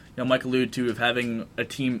think Mike alluded to, of having a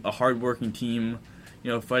team, a hardworking team,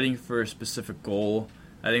 fighting for a specific goal.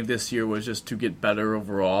 I think this year was just to get better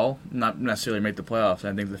overall, not necessarily make the playoffs.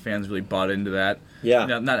 I think the fans really bought into that. Yeah.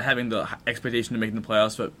 Not having the expectation of making the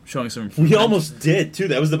playoffs, but showing some improvement. We almost did, too.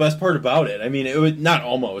 That was the best part about it. I mean, it was not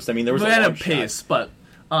almost. I mean, there was a long pace, shot. But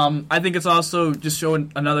I think it's also just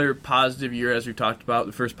showing another positive year, as we talked about,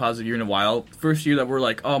 the first positive year in a while. First year that we're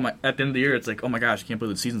like, at the end of the year, it's like, oh my gosh, I can't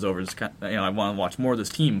believe the season's over. It's kind of, I want to watch more of this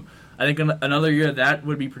team. I think another year that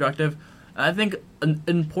would be productive. I think an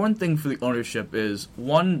important thing for the ownership is,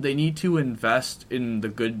 1, they need to invest in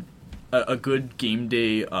a good game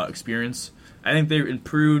day experience. I think they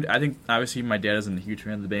improved. I think, obviously, my dad isn't a huge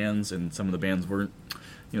fan of the bands, and some of the bands weren't,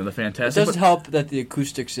 the fantastic. It doesn't help that the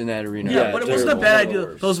acoustics in that arena. Yeah, but it wasn't a bad idea.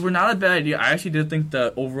 Worse. Those were not a bad idea. I actually did think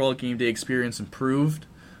the overall game day experience improved.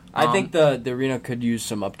 I think the arena could use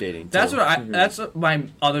some updating. That's too. that's my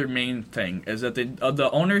other main thing, is that the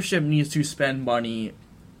ownership needs to spend money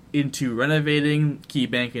into renovating,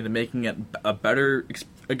 keep banking, and making it a better,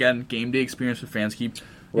 again, game day experience for fans. Keep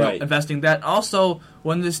investing that. Also,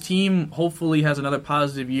 when this team hopefully has another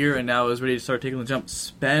positive year and now is ready to start taking the jump,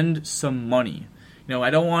 spend some money. I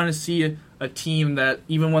don't want to see a team that,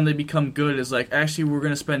 even when they become good, is like, actually, we're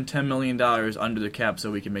going to spend $10 million under the cap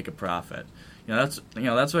so we can make a profit. That's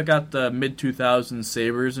what got the mid-2000s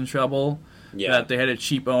Sabres in trouble. Yeah. That they had a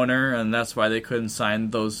cheap owner, and that's why they couldn't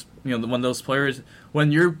sign those.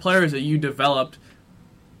 When your players that you developed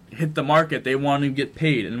hit the market, they want to get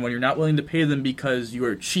paid, and when you're not willing to pay them because you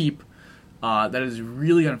are cheap, that is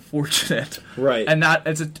really unfortunate. Right. And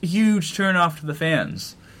it's a huge turnoff to the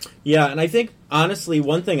fans. Yeah, and I think, honestly,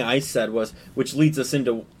 one thing I said was, which leads us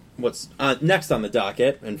into what's next on the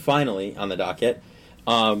docket, and finally on the docket,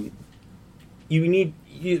 Rick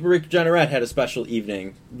Jeanneret had a special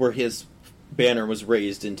evening where his banner was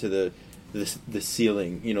raised into the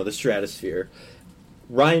ceiling, the stratosphere.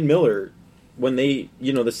 Ryan Miller, when the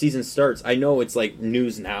season starts, I know it's like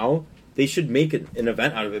news now, they should make an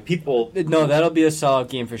event out of it. No, that'll be a sellout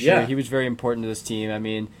game for sure. Yeah. He was very important to this team. I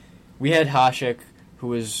mean, we had Hasek, who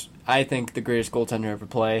was, I think, the greatest goaltender ever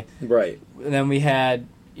play. Right. And then we had,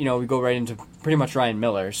 we go right into pretty much Ryan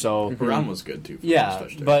Miller. So Brown was good too. Yeah,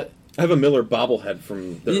 but I have a Miller bobblehead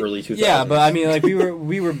from the early 2000s. Yeah, but I mean, like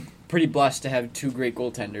we were pretty blessed to have two great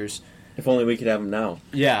goaltenders. If only we could have them now.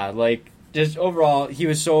 Yeah, like just overall, he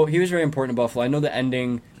was very important to Buffalo. I know the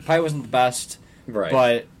ending probably wasn't the best, right?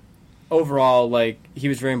 But overall, like, he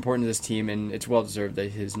was very important to this team, and it's well deserved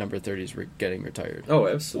that his number 30s were getting retired. Oh,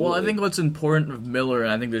 absolutely. Well, I think what's important with Miller,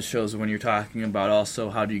 and I think this shows when you're talking about also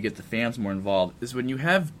how do you get the fans more involved, is when you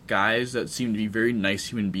have guys that seem to be very nice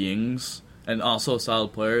human beings and also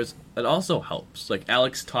solid players, it also helps. Like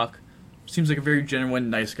Alex Tuck seems like a very genuine,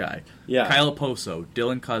 nice guy. Yeah. Kyle Poso,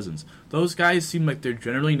 Dylan Cousins. Those guys seem like they're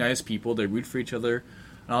generally nice people. They root for each other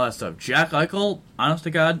and all that stuff. Jack Eichel, honest to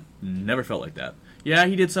God, never felt like that. Yeah,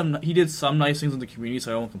 he did some nice things in the community,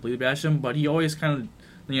 so I won't completely bash him, but he always kind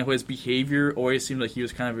of, his behavior always seemed like he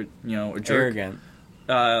was kind of a jerk. Arrogant.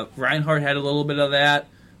 Reinhardt had a little bit of that.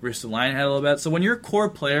 Ristolainen had a little bit. So when your core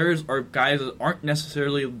players are guys that aren't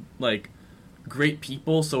necessarily, like, great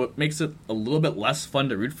people, so it makes it a little bit less fun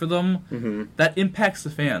to root for them, that impacts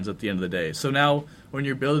the fans at the end of the day. So now, when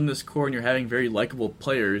you're building this core and you're having very likable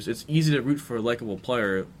players, it's easy to root for a likable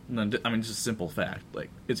player. Just a simple fact. Like,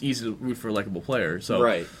 it's easy to root for a likable player. So,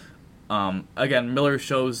 right. Again, Miller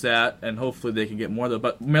shows that, and hopefully they can get more of that.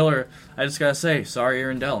 But Miller, I just gotta say, sorry,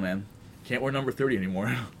 Aaron Dell, man. Can't wear number 30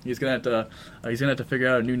 anymore. He's gonna have to figure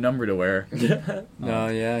out a new number to wear. No,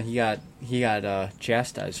 yeah, he got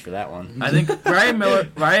chastised for that one. I think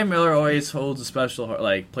Ryan Miller always holds a special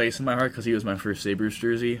place in my heart because he was my first Sabres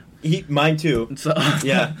jersey. Mine too. So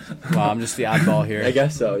yeah. Well, I'm just the oddball here. I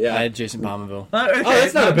guess so. Yeah. I had Jason Pominville. Okay,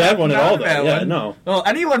 that's not a bad one at all, though. Yeah, no. Well,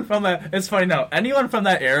 anyone from that, it's funny now. Anyone from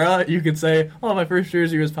that era, you could say, "Oh, my first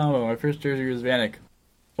jersey was Pominville. My first jersey was Vanek,"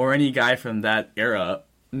 or any guy from that era.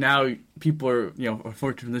 Now people are,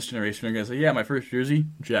 unfortunately from this generation are going to say, yeah, my first jersey,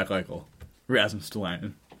 Jack Eichel, Rasmus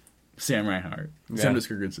Stalainen, Sam Reinhart, Sam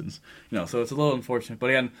Skirgensons. So it's a little unfortunate.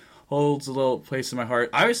 But again, holds a little place in my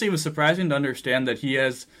heart. Obviously, it was surprising to understand that he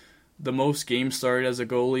has the most games started as a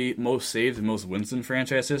goalie, most saves, and most wins in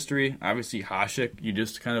franchise history. Obviously, Hasek, you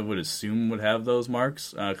just kind of would assume would have those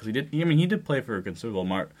marks. Because he did play for a considerable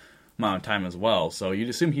amount of time as well. So you'd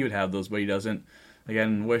assume he would have those, but he doesn't.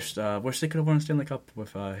 Again, wish they could have won a Stanley Cup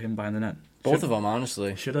with him behind the net. Both of them,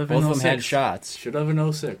 honestly. Should have. Both of them had shots. Should have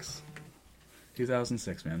in 06.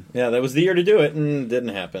 2006, man. Yeah, that was the year to do it, and it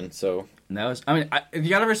didn't happen. So that was. You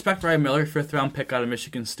gotta respect Ryan Miller, 5th round pick out of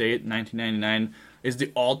Michigan State, 1999, is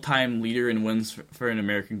the all-time leader in wins for an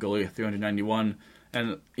American goalie at 391.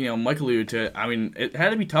 And Mike alluded to it. It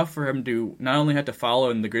had to be tough for him to not only have to follow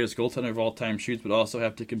in the greatest goaltender of all time shoots, but also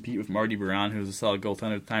have to compete with Marty Biron, who was a solid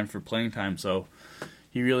goaltender at the time for playing time. So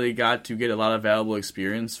he really got to get a lot of valuable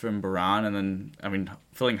experience from Biron, and then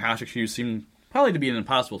filling Hasek's shoes seemed probably to be an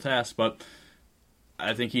impossible task, but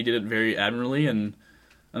I think he did it very admirably. And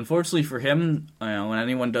unfortunately for him, when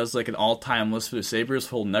anyone does like an all-time list for the Sabres,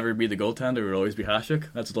 he'll never be the goaltender. It will always be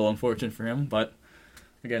Hasek. That's a little unfortunate for him, but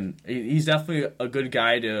again, he's definitely a good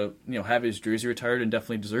guy to have his jersey retired, and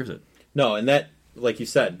definitely deserves it. No, and that, like you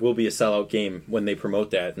said, will be a sellout game when they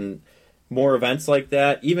promote that, and more events like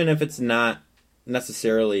that, even if it's not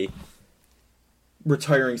necessarily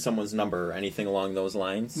retiring someone's number or anything along those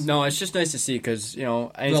lines. No, it's just nice to see because,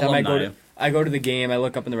 anytime I go to the game, I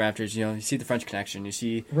look up in the rafters, you see the French Connection, you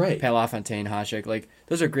see Pat LaFontaine, Hasek, like,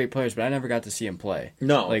 those are great players, but I never got to see him play.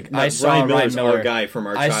 No, like I saw Ryan Miller, our guy from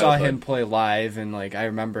our childhood. I saw him play live, and, like, I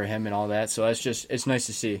remember him and all that, so it's nice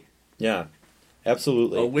to see. Yeah,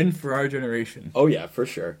 absolutely. A win for our generation. Oh, yeah, for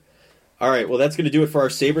sure. All right, well, that's going to do it for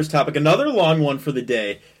our Sabres topic. Another long one for the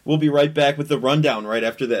day. We'll be right back with the rundown right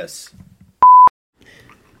after this.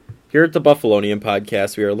 Here at the Buffalonian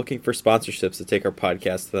Podcast, we are looking for sponsorships to take our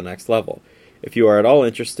podcast to the next level. If you are at all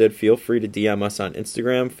interested, feel free to DM us on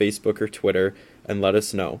Instagram, Facebook, or Twitter, and let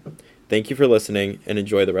us know. Thank you for listening, and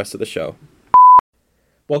enjoy the rest of the show.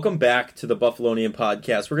 Welcome back to the Buffalonian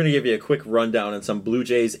Podcast. We're going to give you a quick rundown on some Blue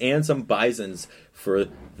Jays and some Bisons for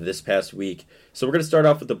this past week. So we're going to start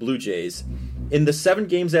off with the Blue Jays. In the 7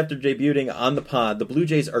 games after debuting on the pod, the Blue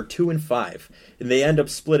Jays are 2-5, and they end up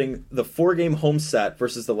splitting the 4-game home set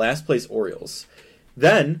versus the last-place Orioles.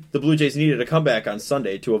 Then, the Blue Jays needed a comeback on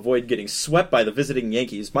Sunday to avoid getting swept by the visiting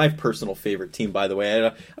Yankees, my personal favorite team, by the way.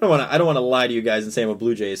 I don't want to lie to you guys and say I'm a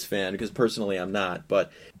Blue Jays fan, because personally I'm not,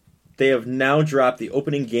 but they have now dropped the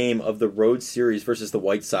opening game of the road series versus the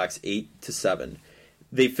White Sox 8-7.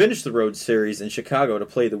 They finished the road series in Chicago to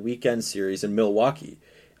play the weekend series in Milwaukee.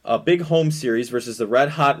 A big home series versus the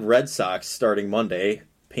red-hot Red Sox starting Monday.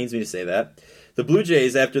 Pains me to say that. The Blue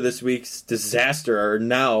Jays, after this week's disaster, are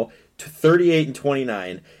now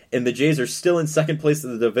 38-29, and the Jays are still in second place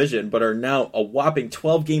in the division, but are now a whopping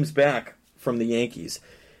 12 games back from the Yankees.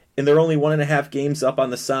 And they're only 1.5 games up on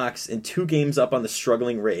the Sox and 2 games up on the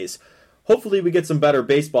struggling Rays. Hopefully we get some better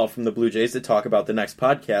baseball from the Blue Jays to talk about the next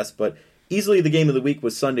podcast, but easily the game of the week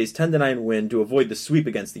was Sunday's 10-9 win to avoid the sweep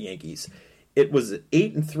against the Yankees. It was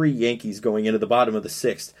 8-3 Yankees going into the bottom of the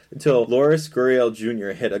 6th until Loris Gurriel Jr.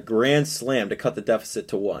 hit a grand slam to cut the deficit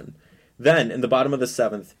to 1. Then, in the bottom of the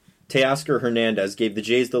 7th, Teoscar Hernandez gave the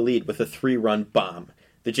Jays the lead with a 3-run bomb.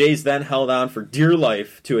 The Jays then held on for dear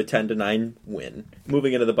life to a 10-9 win.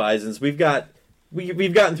 Moving into the Bisons, we've gotten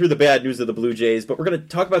through the bad news of the Blue Jays, but we're going to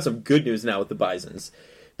talk about some good news now with the Bisons.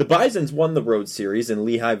 The Bisons won the road series in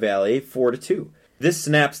Lehigh Valley 4-2. This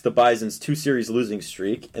snaps the Bisons' 2-series losing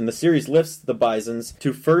streak, and the series lifts the Bisons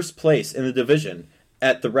to first place in the division.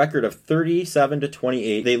 At the record of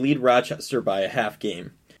 37-28, they lead Rochester by a half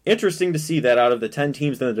game. Interesting to see that out of the 10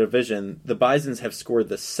 teams in the division, the Bisons have scored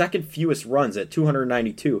the second fewest runs at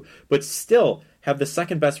 292, but still have the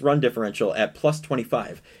second best run differential at plus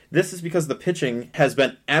 25. This is because the pitching has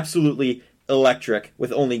been absolutely electric,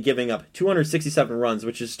 with only giving up 267 runs,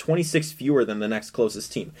 which is 26 fewer than the next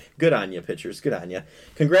closest team. Good on you, pitchers. Good on you.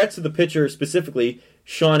 Congrats to the pitcher, specifically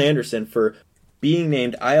Sean Anderson, for being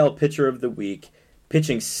named IL Pitcher of the Week,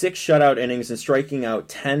 pitching 6 shutout innings and striking out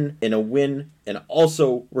 10 in a win, and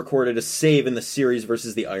also recorded a save in the series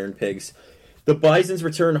versus the Iron Pigs. The Bisons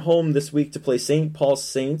return home this week to play St. Paul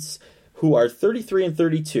Saints, who are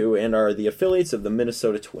 33-32 and are the affiliates of the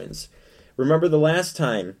Minnesota Twins. Remember the last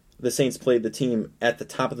time the Saints played the team at the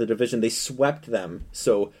top of the division, they swept them,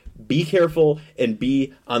 so be careful and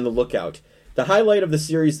be on the lookout. The highlight of the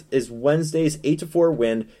series is Wednesday's 8-4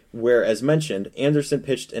 win, where, as mentioned, Anderson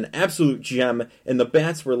pitched an absolute gem, and the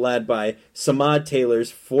bats were led by Samad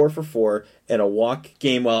Taylor's 4-for-4 and a walk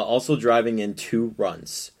game while also driving in 2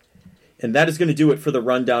 runs. And that is going to do it for the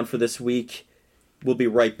rundown for this week. We'll be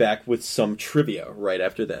right back with some trivia right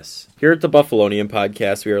after this. Here at the Buffalonian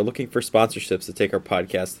Podcast, we are looking for sponsorships to take our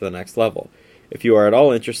podcast to the next level. If you are at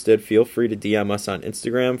all interested, feel free to DM us on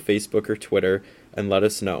Instagram, Facebook, or Twitter, and let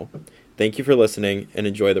us know. Thank you for listening, and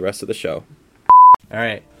enjoy the rest of the show. All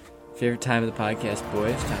right. Favorite time of the podcast,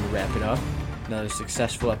 boys. Time to wrap it up. Another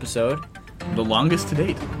successful episode. The longest to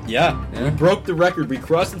date. Yeah. We broke the record. We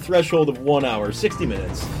crossed the threshold of 1 hour, 60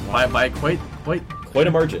 minutes. By quite a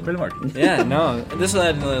margin. Quite a margin. Yeah, no. This will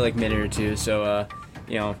add another minute or two, so,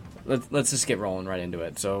 let's just get rolling right into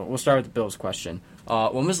it. So we'll start with the Bills question.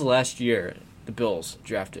 When was the last year the Bills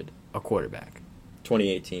drafted a quarterback?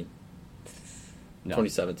 2018. No.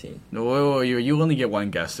 2017. No, you only get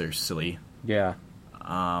one guess there, silly. Yeah.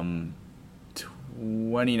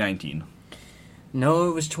 2019. No,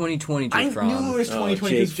 it was 2020, Jake Fromm. I knew it was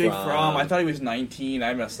 2020 because Jake Fromm. Fromm. I thought he was 19.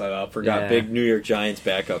 I messed that up. Forgot big New York Giants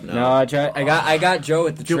backup now. No, I got Joe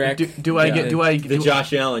at the track. Do I get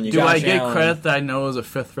Josh Allen? Do I get credit that I know is a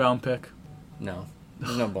 5th round pick? No.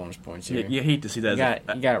 There's no bonus points here. You hate to see that.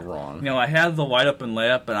 You got it wrong. I had the wide up and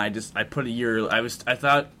layup, and I put a year. I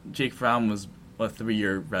thought Jake Fromm was a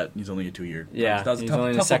 3-year vet. He's only a 2-year. Yeah, he's only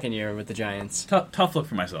in the second year with the Giants. Tough look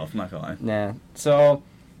for myself. I'm not gonna lie. Nah. So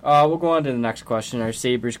we'll go on to the next question, our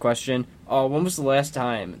Sabres question. When was the last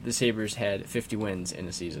time the Sabres had 50 wins in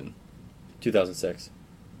a season? 2006.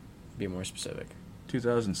 Be more specific.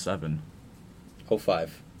 2007.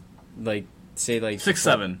 05. Say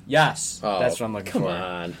 6-7. Yes, Oh, that's what I'm looking come for.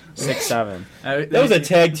 on. 6-7. That was a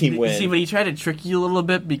tag team win. See, but he tried to trick you a little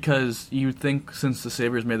bit because you think since the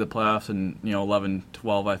Sabres made the playoffs in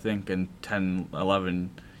 11-12, I think, and 10-11,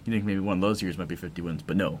 you think maybe one of those years might be 50 wins,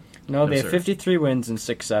 but no. No, they sir. had 53 wins in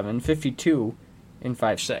 6-7, 52 in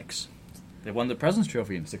 5-6. They won the President's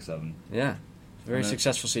Trophy in 6-7. Yeah, very And then-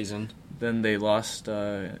 successful season. Then they lost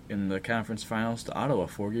in the conference finals to Ottawa,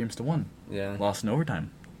 4-1. Yeah, Lost in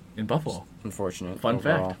overtime in Buffalo. unfortunate. Fun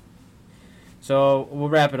overall. fact. So we'll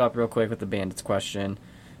wrap it up real quick with the Bandits question.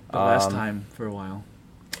 The last time for a while.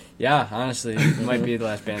 Yeah, honestly, it might be the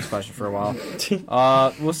last Bandits question for a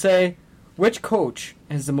while. We'll say, which coach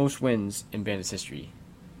has the most wins in Bandits history?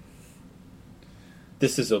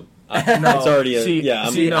 This is a... it's already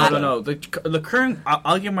a... No. The current...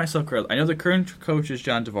 I'll give myself credit. I know the current coach is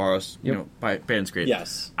John Tavares. Yep. By Bandits great.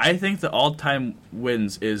 Yes. I think the all-time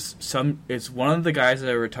wins is it's one of the guys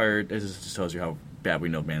that retired. This just tells you how bad we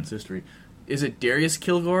know Bandits history. Is it Darius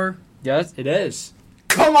Kilgore? Yes, it is.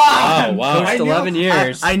 Come on! Oh, wow. Coached 11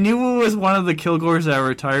 years. I knew it was one of the Kilgores that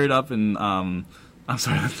retired up in... I'm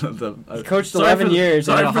sorry. He coached 11 years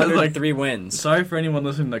and had sorry for, 103 wins. Sorry for anyone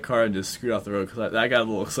listening in the car and just screwed off the road because I got a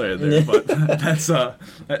little excited there. But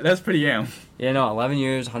that's pretty yam. Yeah, no, 11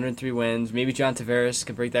 years, 103 wins. Maybe John Tavares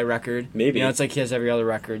could break that record. Maybe. It's like he has every other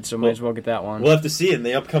record, so might as well get that one. We'll have to see it in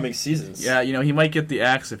the upcoming seasons. Yeah, he might get the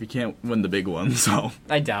axe if he can't win the big one. So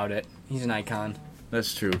I doubt it. He's an icon.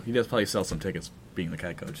 that's true. He does probably sell some tickets being the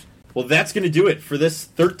cat coach. Well, that's going to do it for this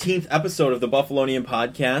 13th episode of the Buffalonian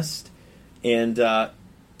Podcast. And,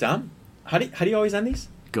 Dom, how do you always end these?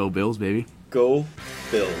 Go Bills, baby. Go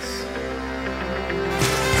Bills.